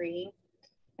 over 3.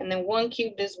 And then 1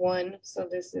 cubed is 1, so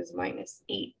this is minus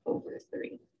 8 over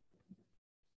 3.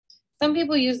 Some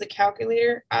people use the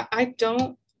calculator. I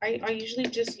don't. I usually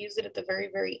just use it at the very,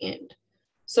 very end.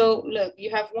 So look,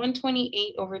 you have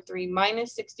 128 over 3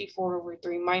 minus 64 over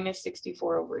 3 minus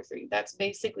 64 over 3. That's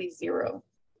basically 0.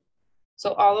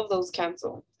 So all of those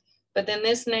cancel. But then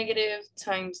this negative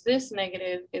times this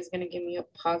negative is going to give me a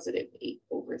positive 8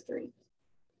 over 3.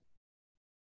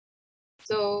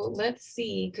 So let's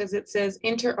see, because it says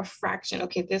enter a fraction.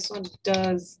 Okay, this one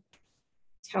does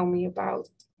tell me about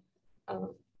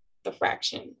the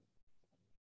fraction.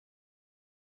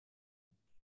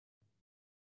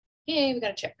 Yay, we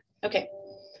got to check. Okay.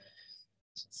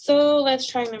 So let's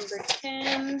try number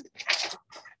 10.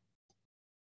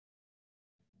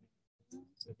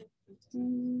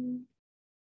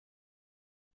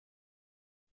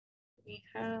 We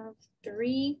have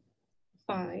 3,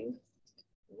 5,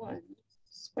 1,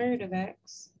 square root of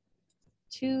x,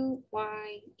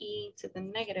 2y e to the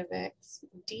negative x,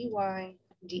 dy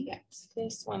dx.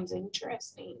 This one's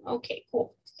interesting. Okay,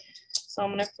 cool. So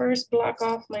I'm going to first block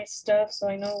off my stuff so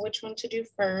I know which one to do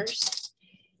first.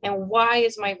 And y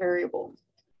is my variable.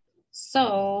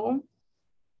 So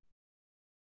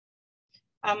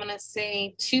I'm going to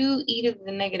say 2e to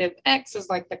the negative x is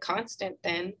like the constant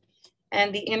then.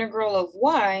 And the integral of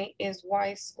y is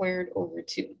y squared over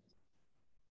 2.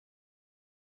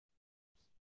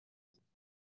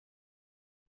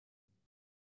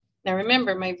 Now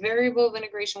remember, my variable of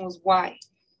integration was y.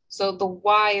 So the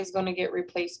y is going to get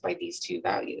replaced by these two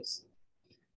values.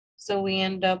 So we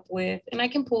end up with, and I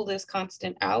can pull this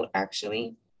constant out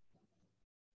actually.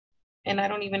 And I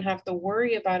don't even have to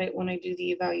worry about it when I do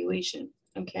the evaluation,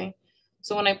 okay?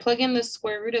 So when I plug in the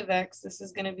square root of x, this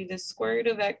is going to be the square root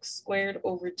of x squared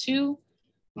over 2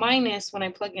 minus, when I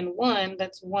plug in 1,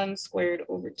 that's 1 squared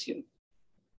over 2.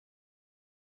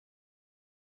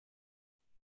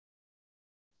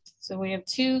 So we have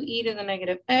 2e to the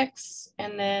negative x,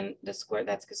 and then the square,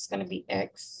 that's just going to be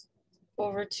x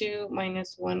over 2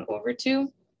 minus 1 over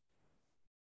 2.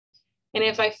 And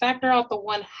if I factor out the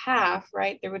 1/2,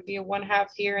 right, there would be a 1/2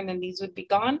 here, and then these would be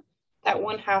gone. That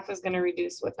 1/2 is going to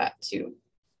reduce with that too.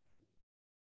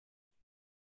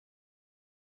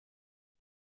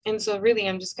 And so really,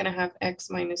 I'm just going to have x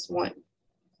minus 1.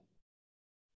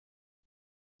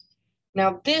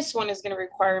 Now this one is going to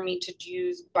require me to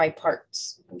use by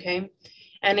parts, okay?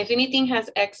 And if anything has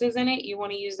x's in it, you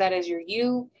want to use that as your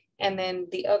u, and then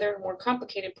the other more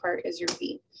complicated part is your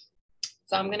v.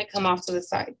 So I'm going to come off to the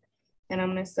side. And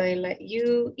I'm going to say let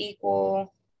u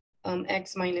equal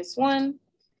x minus 1.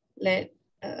 Let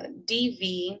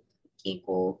dv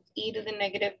equal e to the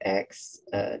negative x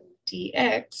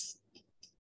dx.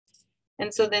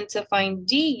 And so then to find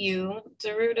du,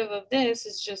 derivative of this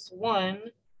is just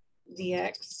 1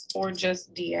 dx, or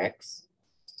just dx.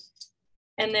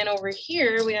 And then over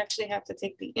here, we actually have to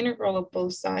take the integral of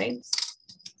both sides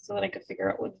so that I could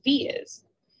figure out what v is.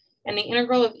 And the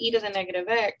integral of e to the negative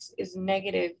x is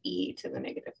negative e to the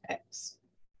negative x.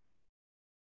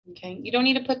 Okay, you don't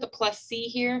need to put the plus c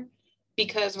here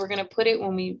because we're going to put it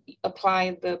when we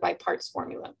apply the by parts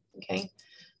formula. Okay,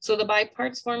 so the by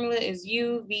parts formula is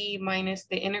u v minus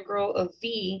the integral of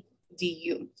v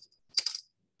du.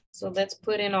 So let's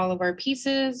put in all of our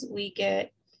pieces. We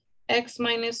get x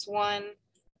minus 1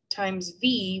 times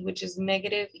v, which is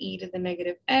negative e to the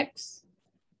negative x,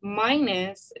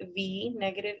 minus v,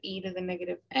 negative e to the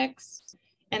negative x,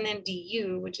 and then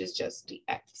du, which is just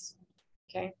dx,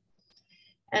 okay?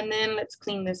 And then let's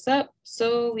clean this up.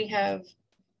 So we have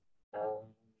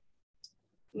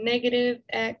negative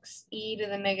x e to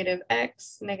the negative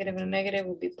x, negative and negative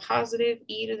will be positive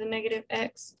e to the negative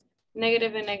x,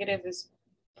 negative and negative is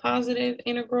positive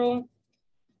integral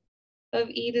of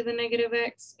e to the negative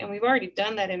x, and we've already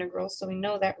done that integral, so we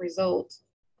know that result.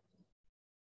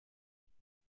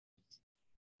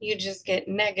 You just get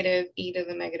negative e to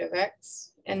the negative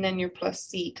x, and then your plus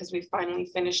c, because we finally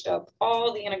finished up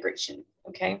all the integration,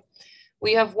 okay?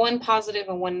 We have one positive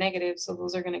and one negative, so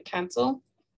those are going to cancel.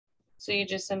 So you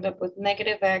just end up with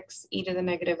negative x e to the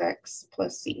negative x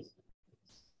plus c.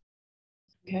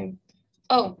 Okay.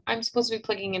 Oh, I'm supposed to be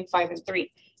plugging in 5 and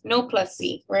 3. No plus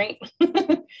c, right?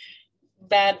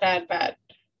 Bad, bad, bad,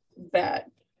 bad.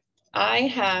 I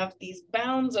have these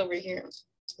bounds over here,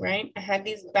 right? I had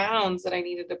these bounds that I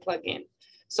needed to plug in.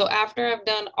 So after I've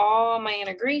done all my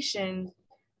integration,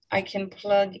 I can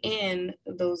plug in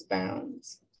those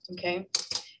bounds, okay?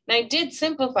 Now I did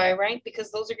simplify, right?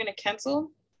 Because those are going to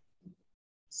cancel.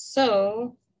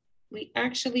 So we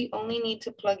actually only need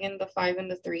to plug in the 5 and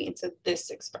the 3 into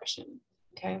this expression,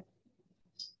 okay?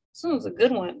 This one's a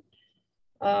good one.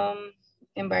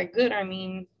 And by good, I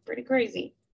mean pretty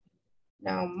crazy.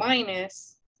 Now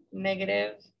minus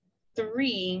negative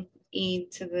 3 e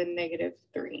to the negative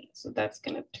 3. So that's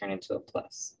going to turn into a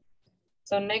plus.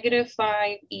 So negative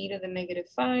 5 e to the negative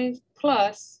 5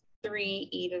 plus 3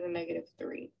 e to the negative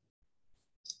 3.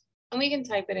 And we can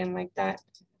type it in like that.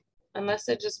 Unless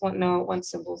I just want, no, it wants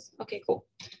symbols. Okay, cool.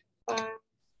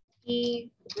 5e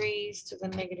raised to the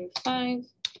negative 5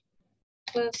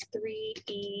 plus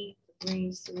 3e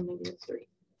raised to the negative 3.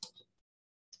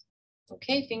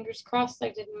 Okay, fingers crossed I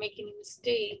didn't make any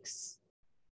mistakes.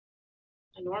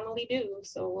 I normally do,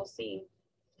 so we'll see.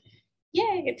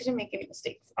 Yay, I didn't make any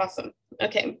mistakes. Awesome.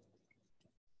 Okay.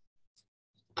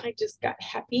 I just got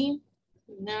happy.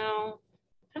 Now,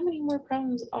 how many more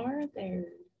problems are there?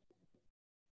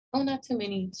 Oh, not too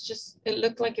many. It's just, it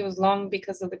looked like it was long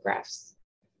because of the graphs.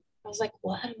 I was like,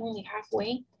 what? I'm only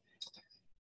halfway?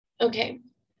 Okay.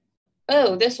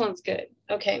 Oh, this one's good.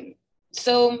 Okay.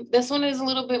 So this one is a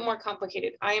little bit more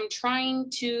complicated. I am trying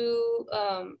to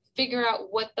figure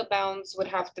out what the bounds would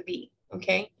have to be.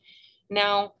 Okay.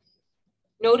 Now,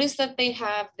 notice that they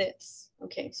have this.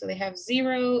 Okay. So they have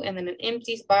 0 and then an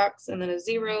empty box and then a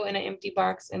 0 and an empty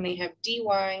box, and they have dy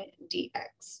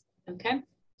dx. Okay.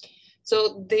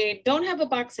 So they don't have a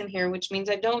box in here, which means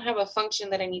I don't have a function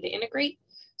that I need to integrate.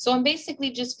 So I'm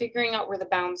basically just figuring out where the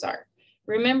bounds are.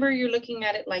 Remember, you're looking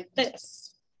at it like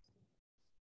this.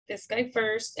 This guy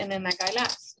first, and then that guy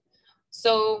last.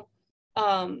 So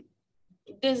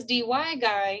this dy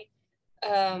guy,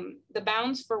 the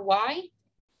bounds for y,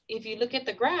 if you look at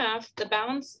the graph, the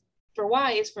bounds for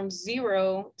y is from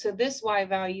 0 to this y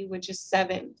value, which is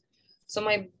 7. So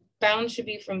my bound should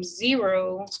be from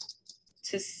 0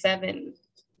 to 7.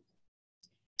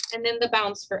 And then the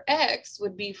bounds for x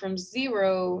would be from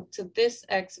 0 to this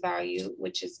x value,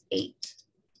 which is 8.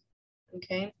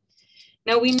 Okay.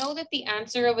 Now we know that the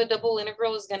answer of a double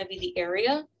integral is going to be the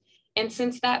area. And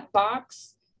since that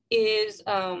box is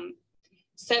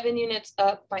 7 units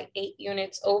up by 8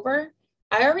 units over,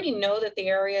 I already know that the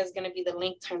area is going to be the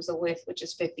length times the width, which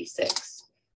is 56.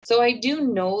 So I do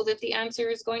know that the answer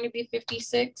is going to be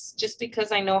 56 just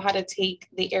because I know how to take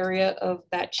the area of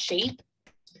that shape.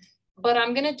 But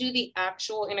I'm going to do the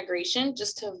actual integration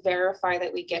just to verify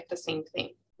that we get the same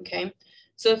thing, okay?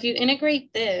 So if you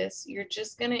integrate this, you're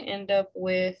just going to end up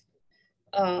with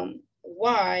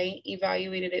y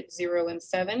evaluated at 0 and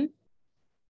 7,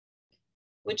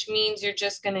 which means you're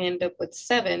just going to end up with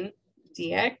 7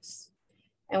 dx.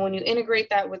 And when you integrate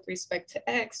that with respect to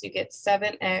x, you get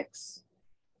 7x,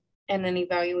 and then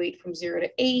evaluate from 0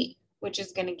 to 8, which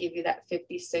is going to give you that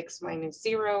 56 minus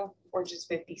 0, or just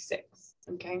 56,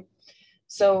 okay?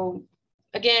 So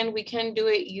again, we can do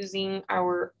it using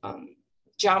our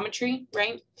geometry,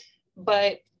 right?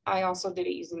 But I also did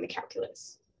it using the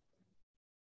calculus.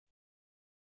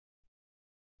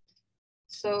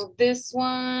 So this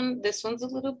one's a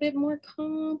little bit more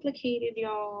complicated,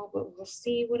 y'all, but we'll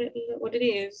see what it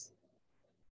is.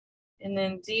 And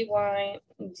then dy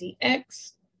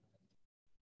dx.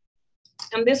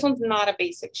 And this one's not a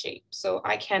basic shape, so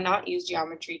I cannot use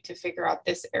geometry to figure out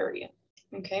this area,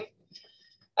 okay?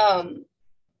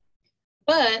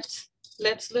 But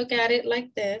let's look at it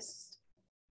like this,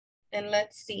 and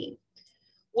let's see.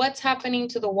 what's happening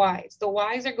to the y's? The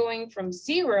y's are going from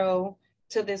 0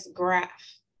 to this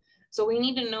graph. So we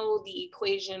need to know the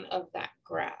equation of that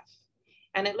graph.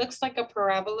 And it looks like a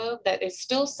parabola that is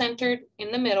still centered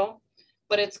in the middle,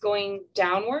 but it's going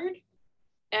downward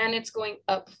and it's going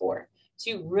up 4. So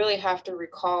you really have to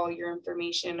recall your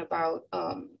information about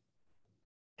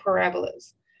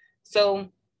parabolas. So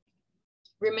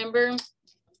remember,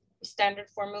 standard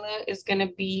formula is going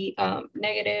to be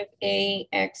negative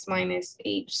ax minus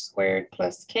h squared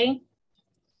plus k.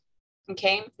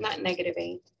 Okay, not negative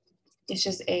a, it's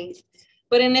just a.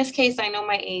 But in this case, I know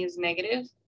my a is negative.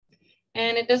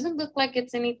 And it doesn't look like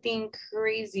it's anything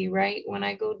crazy, right? When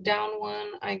I go down 1,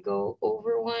 I go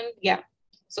over 1. Yeah,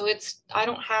 so I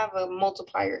don't have a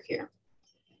multiplier here.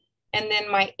 And then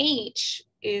my h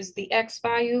is the x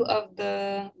value of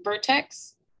the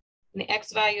vertex. And the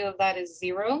x value of that is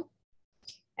 0.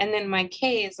 And then my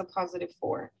k is a positive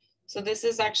 4. So this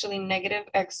is actually negative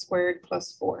x squared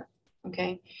plus 4.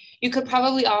 Okay. You could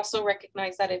probably also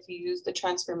recognize that if you use the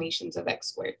transformations of x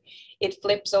squared. It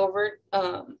flips over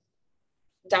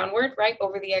downward, right,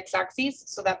 over the x-axis.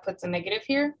 So that puts a negative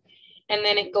here. And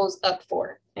then it goes up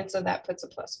 4. And so that puts a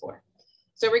plus 4.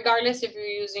 So regardless if you're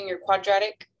using your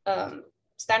quadratic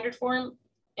standard form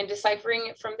and deciphering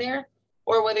it from there,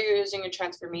 or whether you're using your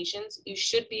transformations, you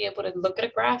should be able to look at a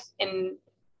graph in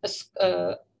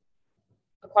a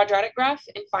quadratic graph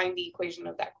and find the equation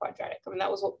of that quadratic. I mean,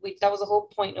 that was the whole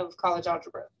point of college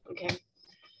algebra, okay,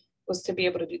 was to be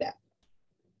able to do that.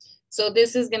 So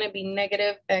this is going to be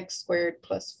negative x squared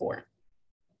plus 4.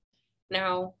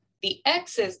 Now, the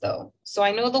x's though, so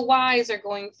I know the y's are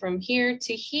going from here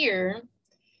to here.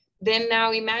 Then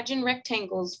now imagine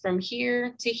rectangles from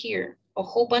here to here. A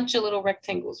whole bunch of little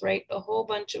rectangles, right? A whole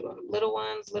bunch of them. Little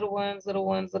ones, little ones, little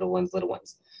ones, little ones, little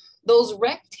ones. Those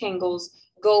rectangles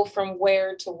go from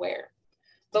where to where?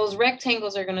 Those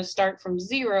rectangles are going to start from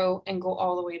 0 and go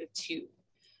all the way to 2.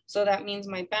 So that means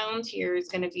my bound here is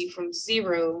going to be from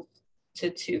 0 to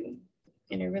 2.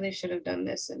 And I really should have done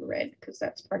this in red because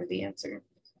that's part of the answer.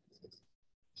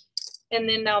 And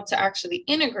then now to actually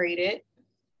integrate it,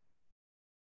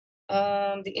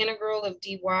 the integral of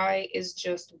dy is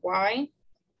just y.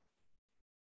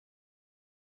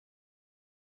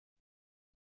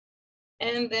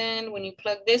 And then when you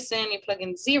plug this in, you plug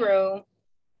in 0,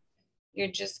 you're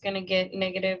just going to get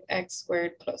negative x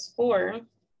squared plus 4.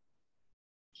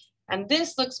 And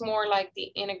this looks more like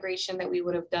the integration that we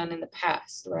would have done in the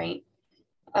past, right?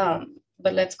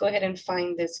 But let's go ahead and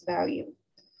find this value.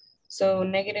 So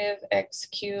negative x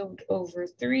cubed over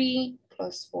 3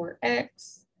 plus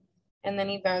 4x, and then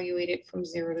evaluate it from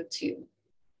 0 to 2.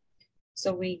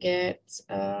 So we get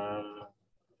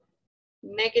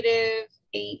negative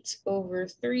 8 over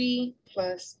 3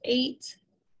 plus 8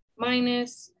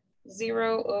 minus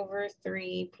 0 over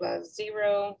 3 plus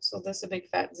 0. So this is a big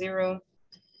fat 0.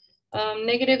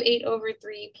 Negative 8 over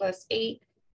 3 plus 8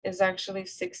 is actually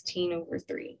 16 over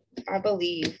 3. I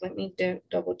believe, let me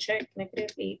double check.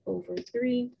 Negative 8 over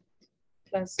 3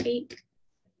 plus 8,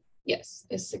 yes,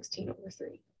 is 16 over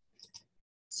 3.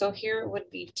 So here it would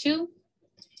be 2.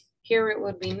 Here it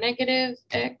would be negative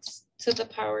x to the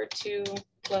power 2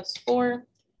 plus 4.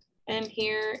 And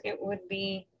here it would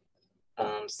be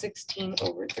 16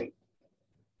 over 3.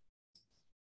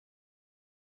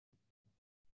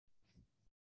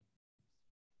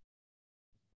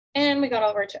 And we got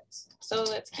all of our checks. So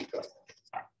let's keep going.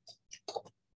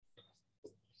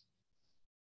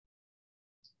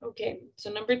 Okay,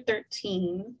 so number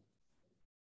 13.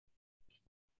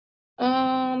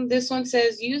 This one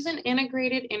says, use an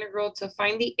integrated integral to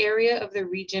find the area of the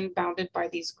region bounded by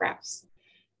these graphs.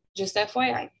 Just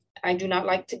FYI, I do not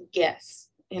like to guess.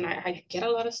 And I get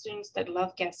a lot of students that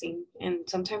love guessing. And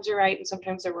sometimes they're right and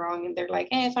sometimes they're wrong. And they're like,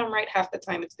 if I'm right half the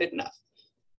time, it's good enough.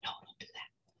 No, don't do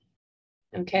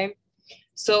that. Okay,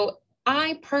 so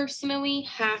I personally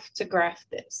have to graph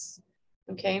this.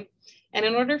 Okay, and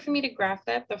in order for me to graph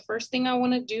that, the first thing I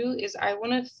want to do is I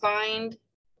want to find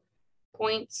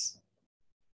points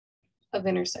of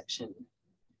intersection,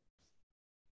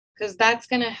 because that's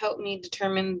going to help me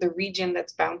determine the region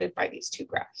that's bounded by these two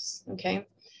graphs. Okay,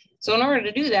 so in order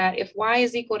to do that, if y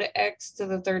is equal to x to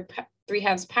the 3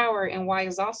 halves power and y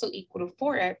is also equal to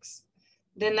 4x,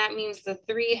 then that means the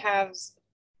 3 halves,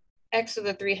 x to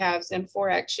the 3 halves and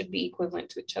 4x should be equivalent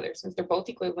to each other since they're both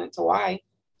equivalent to y,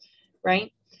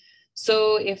 right?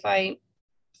 So if I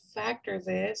factor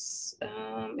this,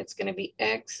 it's going to be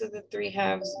x to the 3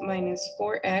 halves minus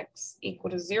 4x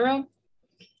equal to 0.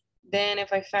 Then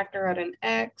if I factor out an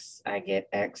x, I get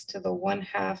x to the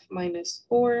 1/2 minus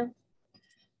 4.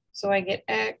 So I get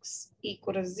x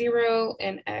equal to 0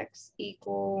 and x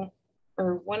equal,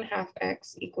 or 1/2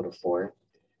 x equal to 4.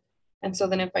 And so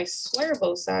then if I square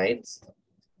both sides,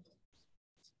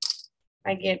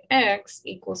 I get x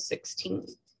equals 16.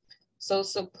 So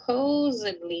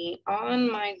supposedly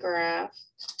on my graph,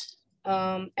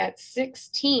 at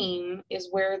 16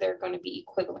 is where they're going to be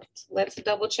equivalent. Let's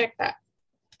double check that.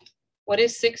 What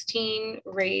is 16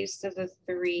 raised to the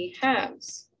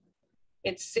 3/2?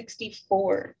 It's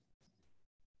 64.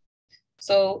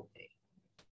 So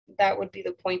that would be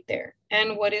the point there.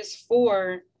 And what is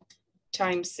 4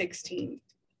 times 16?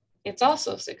 It's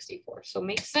also 64. So it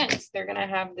makes sense. They're going to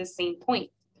have the same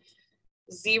point.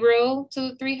 0 to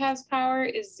the 3/2 power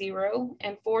is 0,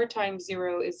 and 4 times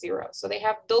 0 is 0. So they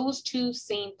have those two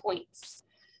same points.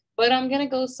 But I'm going to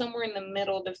go somewhere in the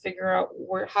middle to figure out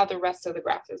how the rest of the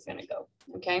graph is going to go.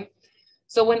 Okay.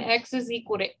 So when x is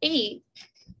equal to 8,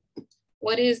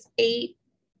 what is 8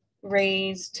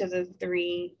 raised to the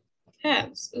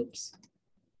 3/2? Oops.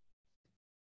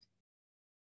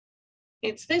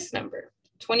 It's this number,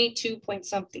 22 point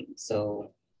something.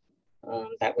 So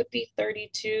that would be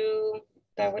 32.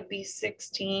 That would be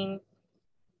 16.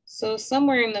 So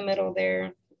somewhere in the middle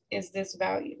there is this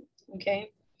value,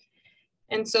 okay?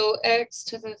 And so x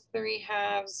to the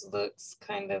 3/2 looks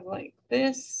kind of like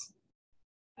this.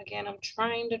 Again, I'm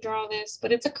trying to draw this,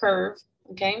 but it's a curve,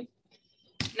 okay?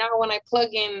 Now when I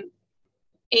plug in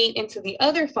 8 into the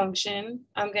other function,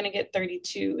 I'm gonna get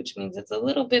 32, which means it's a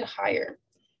little bit higher.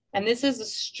 And this is a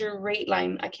straight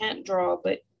line. I can't draw,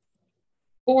 but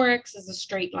 4x is a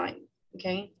straight line,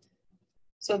 okay?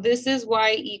 So this is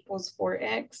y equals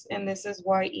 4x, and this is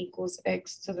y equals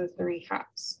x to the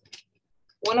 3/2.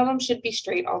 One of them should be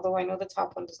straight, although I know the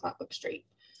top one does not look straight.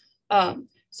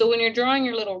 So when you're drawing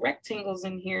your little rectangles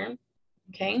in here,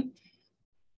 okay,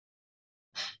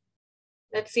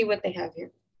 let's see what they have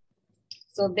here.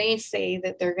 So they say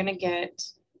that they're gonna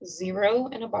get 0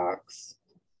 in a box,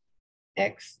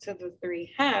 x to the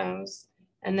 3/2,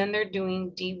 and then they're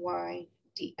doing dy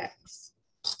dx.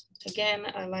 Again,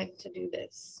 I like to do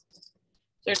this. So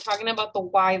they're talking about the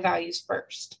y values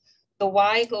first. The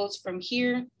y goes from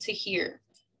here to here.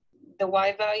 The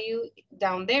y value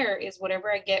down there is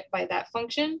whatever I get by that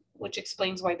function, which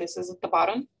explains why this is at the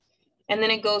bottom. And then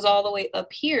it goes all the way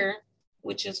up here,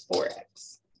 which is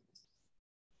 4x.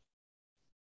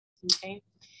 Okay.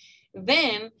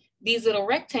 Then these little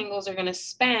rectangles are going to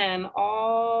span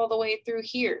all the way through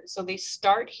here. So they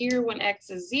start here when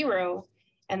x is 0,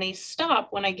 and they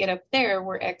stop when I get up there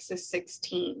where x is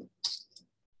 16.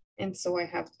 And so I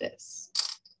have this.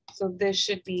 So this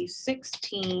should be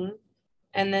 16,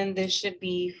 and then this should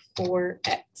be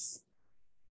 4x.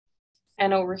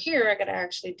 And over here, I got to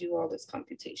actually do all this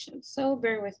computation. So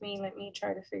bear with me. Let me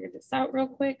try to figure this out real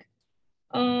quick.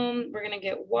 We're going to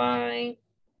get y,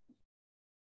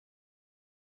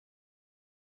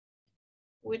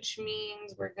 which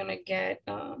means we're going to get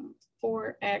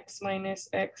 4x minus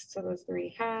x to the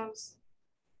 3/2.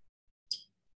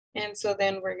 And so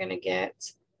then we're going to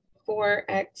get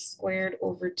 4x squared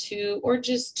over 2, or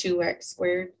just 2x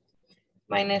squared,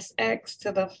 minus x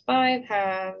to the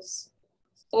 5/2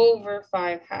 over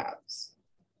 5/2.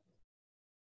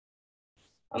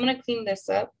 I'm going to clean this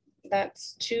up.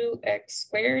 That's 2x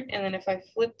squared. And then if I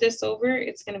flip this over,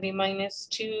 it's going to be minus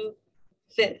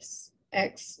 2/5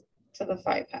 x to the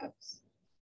 5/2.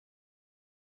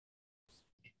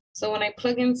 So when I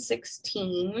plug in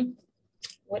 16,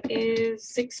 what is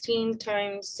 16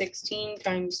 times 16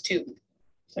 times 2?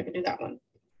 So I could do that one.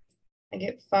 I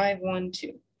get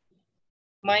 512.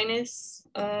 Minus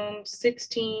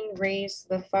 16 raised to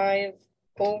the 5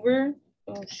 over,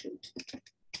 oh shoot.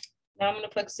 Now I'm going to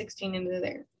plug 16 into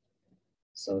there.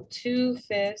 So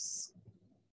 2/5,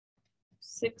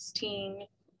 16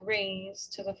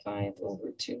 raised to the 5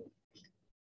 over 2.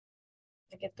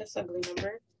 I get this ugly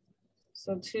number.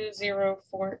 So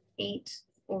 2048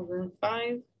 over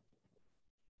 5.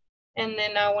 And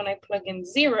then now when I plug in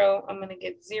 0, I'm going to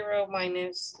get 0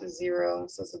 minus 0.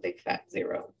 So it's a big fat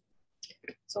 0.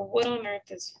 So what on earth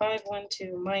is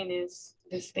 512 minus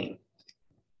this thing?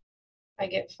 I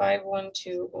get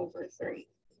 512 over 3.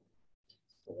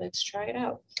 So let's try it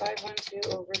out.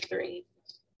 512 over 3.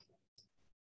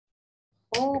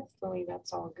 Hopefully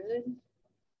that's all good.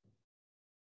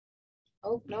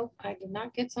 Oh, nope, I did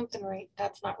not get something right.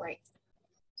 That's not right.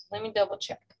 So let me double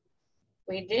check.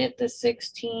 We did the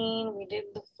 16, we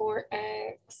did the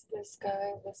 4x, this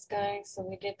guy. So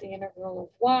we did the integral of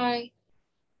y.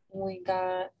 We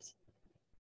got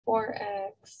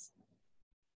 4x,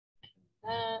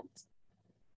 that.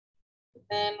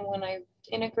 Then when I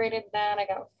integrated that, I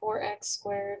got 4x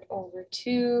squared over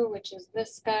 2, which is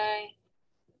this guy.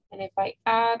 And if I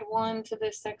add 1 to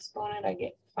this exponent, I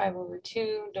get 5 over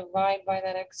 2, divide by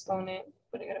that exponent,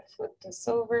 but I gotta flip this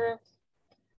over.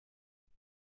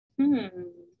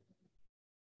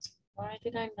 Why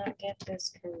did I not get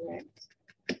this correct?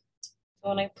 So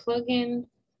when I plug in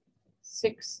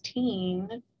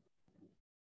 16,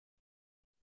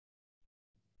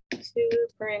 2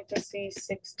 parentheses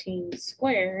 16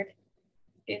 squared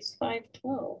is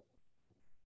 512.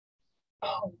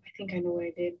 Oh, I think I know what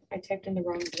I did. I typed in the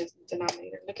wrong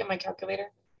denominator. Look at my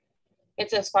calculator.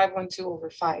 It says 512 over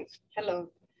 5.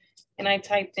 Hello. And I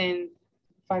typed in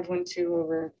 512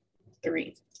 over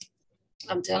 3.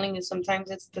 I'm telling you,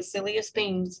 sometimes it's the silliest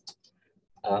things.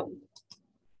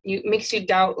 It makes you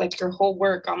doubt like your whole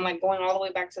work. I'm like going all the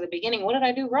way back to the beginning. What did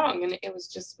I do wrong? And it was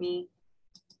just me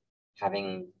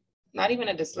having not even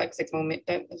a dyslexic moment.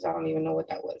 I don't even know what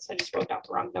that was. I just wrote down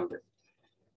the wrong number.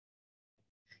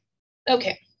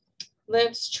 Okay,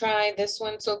 let's try this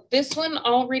one. So this one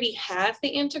already has the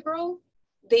integral.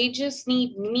 They just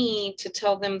need me to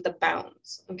tell them the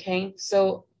bounds. Okay,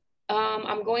 so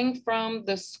I'm going from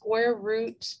the square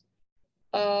root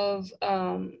of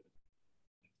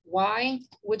y,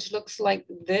 which looks like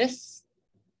this.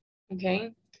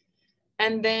 Okay,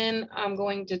 and then I'm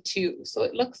going to 2. So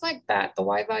it looks like that. The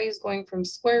y value is going from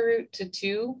square root to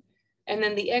 2. And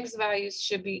then the x values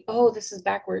should be, oh, this is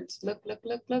backwards. Look, look,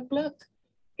 look, look, look.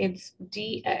 It's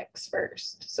dx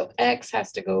first. So x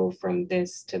has to go from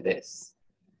this to this.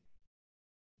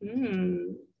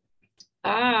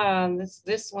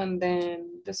 This one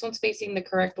then. This one's facing the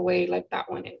correct way like that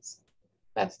one is.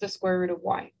 That's the square root of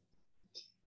y.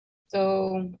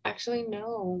 So actually,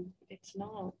 no, it's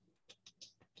not.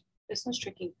 This one's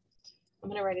tricky. I'm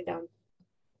gonna write it down.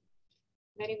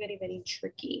 Very, very, very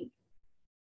tricky.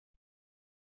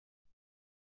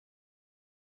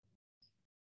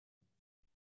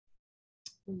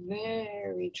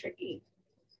 Very tricky.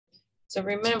 So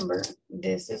remember,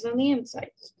 this is on the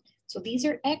inside. So these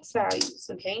are x values,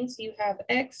 okay? So you have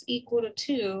x equal to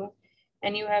 2,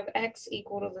 and you have x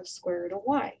equal to the square root of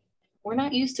y. We're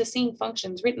not used to seeing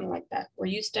functions written like that. We're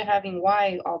used to having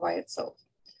y all by itself.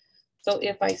 So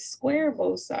if I square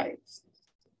both sides,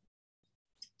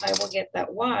 I will get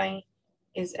that y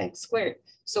is x squared.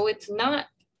 So it's not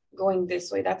going this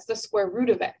way. That's the square root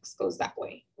of x goes that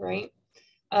way, right?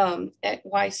 At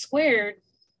y squared,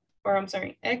 or I'm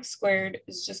sorry, x squared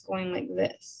is just going like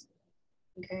this,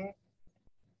 okay?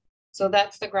 So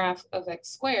that's the graph of x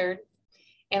squared.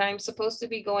 And I'm supposed to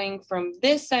be going from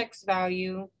this x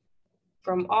value,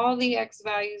 from all the x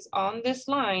values on this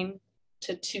line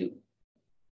to 2.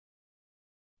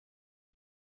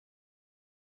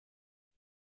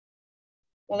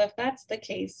 Well, if that's the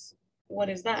case, what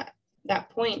is that? That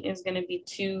point is going to be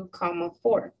 2,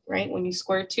 4, right? When you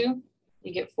square 2,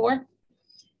 you get 4.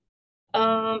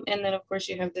 And then, of course,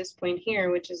 you have this point here,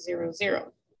 which is 0,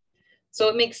 0. So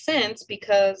it makes sense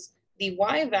because the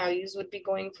y values would be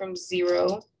going from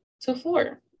 0 to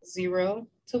 4, 0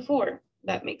 to 4.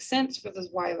 That makes sense for those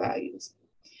y values.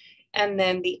 And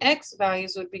then the x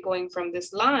values would be going from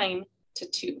this line to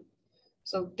 2.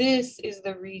 So this is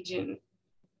the region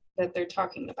that they're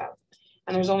talking about.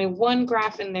 And there's only one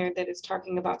graph in there that is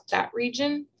talking about that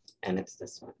region, and it's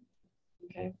this one,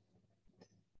 okay?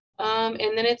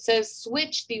 And then it says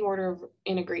switch the order of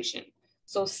integration.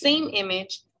 So same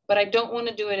image, but I don't want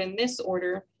to do it in this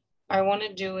order. I want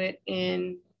to do it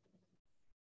in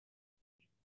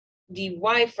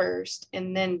dy first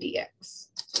and then dx,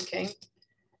 okay?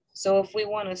 So if we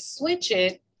want to switch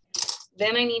it,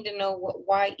 then I need to know what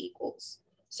y equals.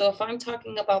 So if I'm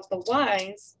talking about the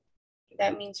y's,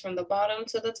 that means from the bottom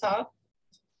to the top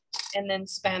and then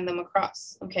span them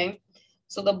across, okay?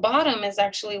 So the bottom is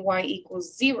actually y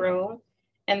equals 0,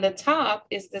 and the top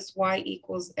is this y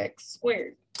equals x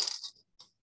squared.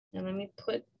 Now let me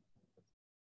put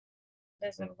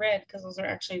this in red because those are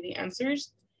actually the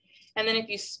answers. And then if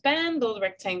you span those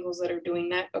rectangles that are doing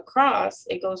that across,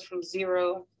 it goes from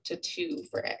 0 to 2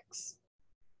 for x.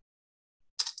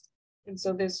 And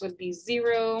so this would be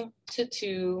 0 to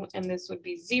 2, and this would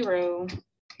be 0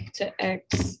 to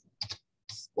x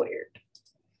squared.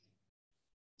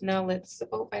 Now let's,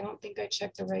 oh, I don't think I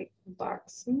checked the right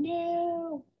box.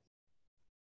 No.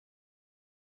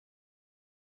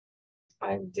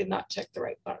 I did not check the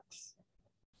right box.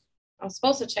 I was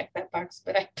supposed to check that box,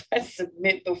 but I pressed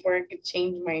submit before I could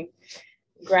change my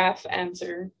graph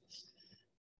answer.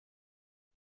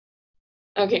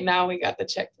 Okay, now we got the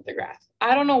check for the graph.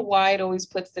 I don't know why it always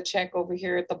puts the check over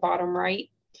here at the bottom right.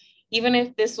 Even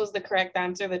if this was the correct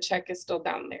answer, the check is still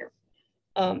down there.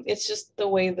 It's just the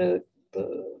way the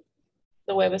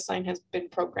WebAssign has been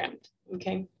programmed,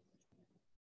 okay?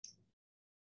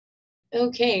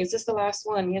 Okay, is this the last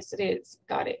one? Yes, it is.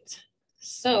 Got it.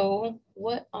 So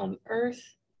what on earth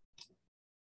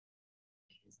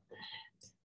is that?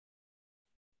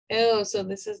 Oh, so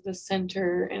this is the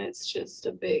center and it's just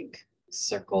a big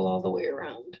circle all the way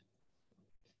around.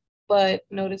 But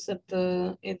notice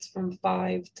that it's from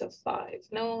 5 to 5.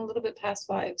 No, a little bit past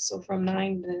 5. So from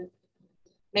 9 to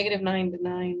 -9 to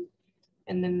 9,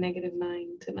 and then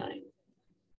 -9 to 9.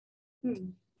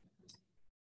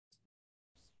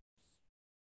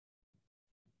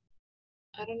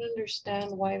 I don't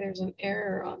understand why there's an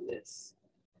error on this.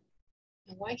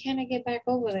 And why can't I get back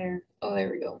over there? Oh,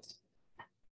 there we go.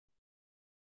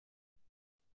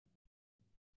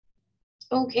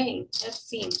 Okay, let's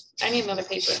see. I need another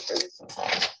paper for this one,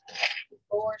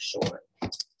 for sure.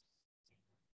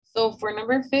 So for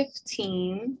number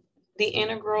 15, the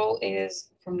integral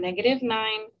is from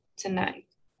 -9 to 9.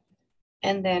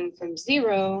 And then from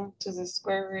 0 to the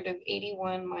square root of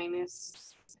 81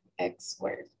 minus x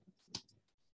squared.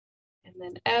 And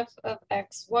then f of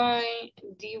xy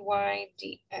dy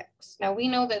dx. Now we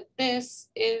know that this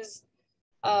is,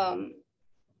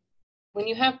 when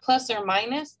you have plus or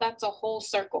minus, that's a whole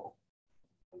circle,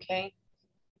 okay?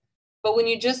 But when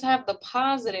you just have the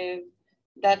positive,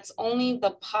 that's only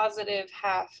the positive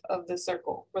half of the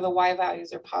circle where the y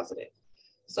values are positive.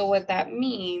 So what that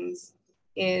means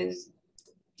is,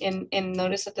 and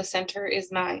notice that the center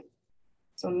is 9.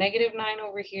 So -9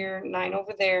 over here, 9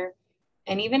 over there,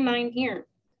 and even 9 here.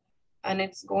 And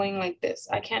it's going like this.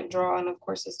 I can't draw, and of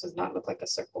course this does not look like a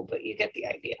circle, but you get the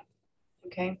idea,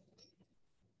 okay?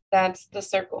 That's the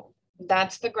circle.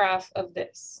 That's the graph of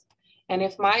this. And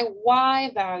if my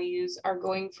y values are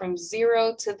going from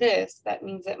 0 to this, that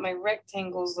means that my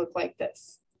rectangles look like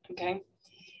this, okay?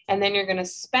 And then you're gonna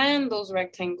span those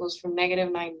rectangles from -9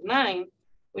 to 9,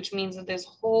 which means that this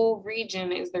whole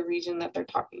region is the region that they're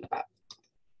talking about.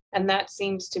 And that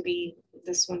seems to be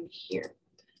this one here.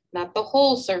 Not the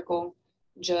whole circle,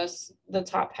 just the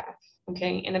top half,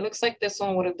 okay? And it looks like this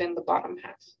one would have been the bottom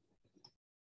half.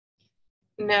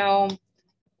 Now,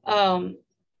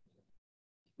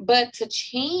 but to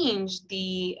change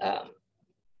the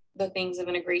things of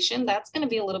integration, that's gonna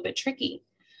be a little bit tricky.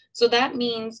 So that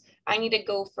means I need to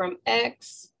go from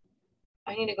x,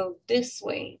 I need to go this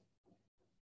way.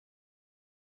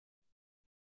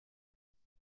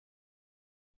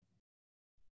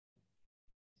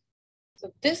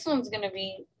 So this one's gonna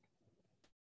be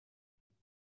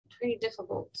pretty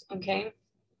difficult, okay?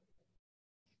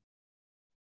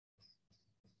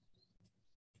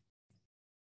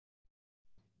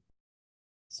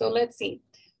 So let's see.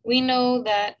 We know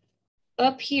that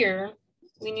up here,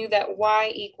 we knew that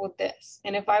y equaled this.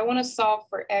 And if I want to solve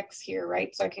for x here,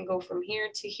 right? So I can go from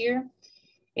here to here.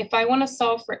 If I want to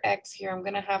solve for x here, I'm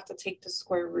going to have to take the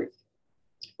square root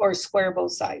or square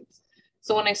both sides.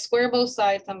 So when I square both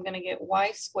sides, I'm going to get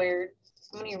y squared.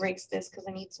 I'm going to erase this because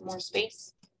I need some more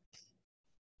space.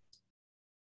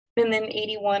 And then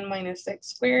 81 minus x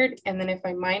squared. And then if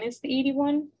I minus the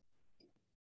 81,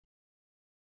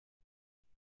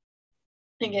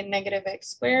 I get -x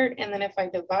squared. And then if I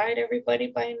divide everybody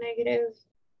by negative,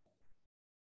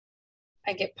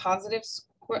 I get positive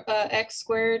x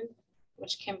squared,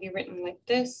 which can be written like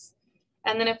this.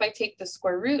 And then if I take the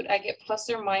square root, I get plus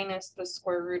or minus the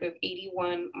square root of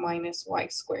 81 minus y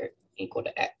squared equal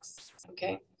to x,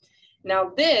 okay? Now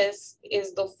this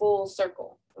is the full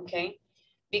circle, okay?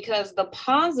 Because the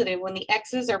positive, when the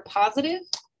x's are positive,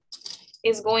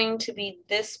 is going to be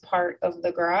this part of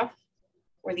the graph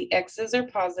where the x's are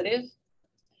positive.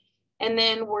 And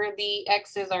then where the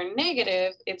x's are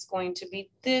negative, it's going to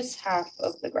be this half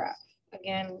of the graph.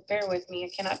 Again, bear with me, I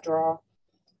cannot draw.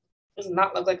 Does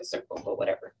not look like a circle, but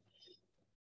whatever.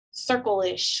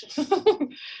 Circle-ish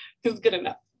is good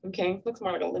enough, okay? Looks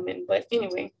more like a lemon, but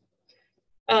anyway.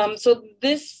 So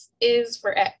this is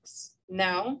for x.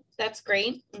 Now, that's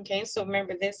great, okay? So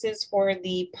remember, this is for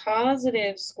the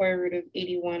positive square root of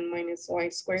 81 minus y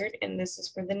squared, and this is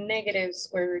for the negative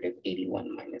square root of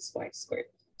 81 minus y squared.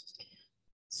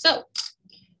 So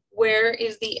where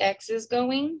is the x's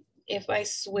going if I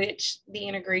switch the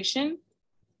integration?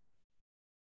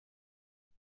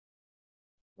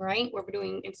 Right? We're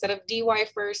doing, instead of dy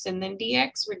first and then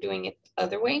dx, we're doing it the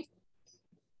other way.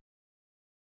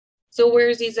 So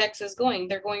where's these x's going?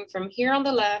 They're going from here on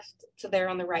the left to there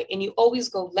on the right. And you always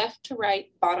go left to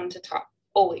right, bottom to top,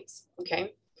 always,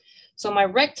 okay? So my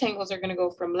rectangles are gonna go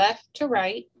from left to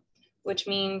right, which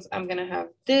means I'm gonna have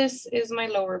this is my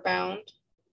lower bound,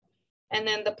 and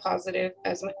then the positive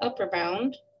as my upper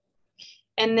bound.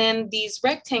 And then these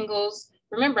rectangles,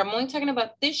 remember, I'm only talking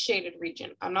about this shaded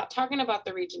region. I'm not talking about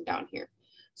the region down here.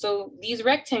 So these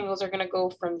rectangles are going to go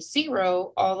from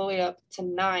 0 all the way up to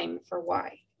 9 for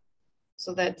y.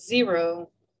 So that's 0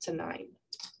 to 9.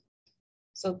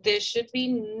 So this should be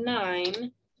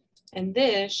 9, and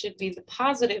this should be the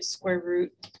positive square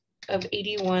root of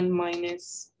 81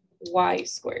 minus y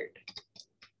squared.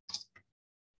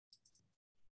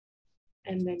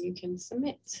 And then you can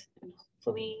submit. And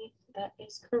hopefully that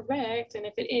is correct. And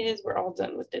if it is, we're all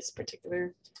done with this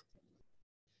particular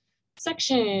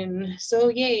section. So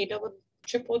yay, double,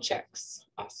 triple checks.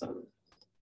 Awesome.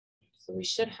 So we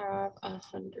should have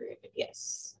 100.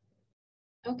 Yes.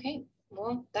 Okay,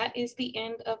 well, that is the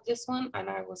end of this one, and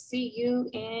I will see you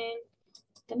in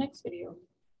the next video.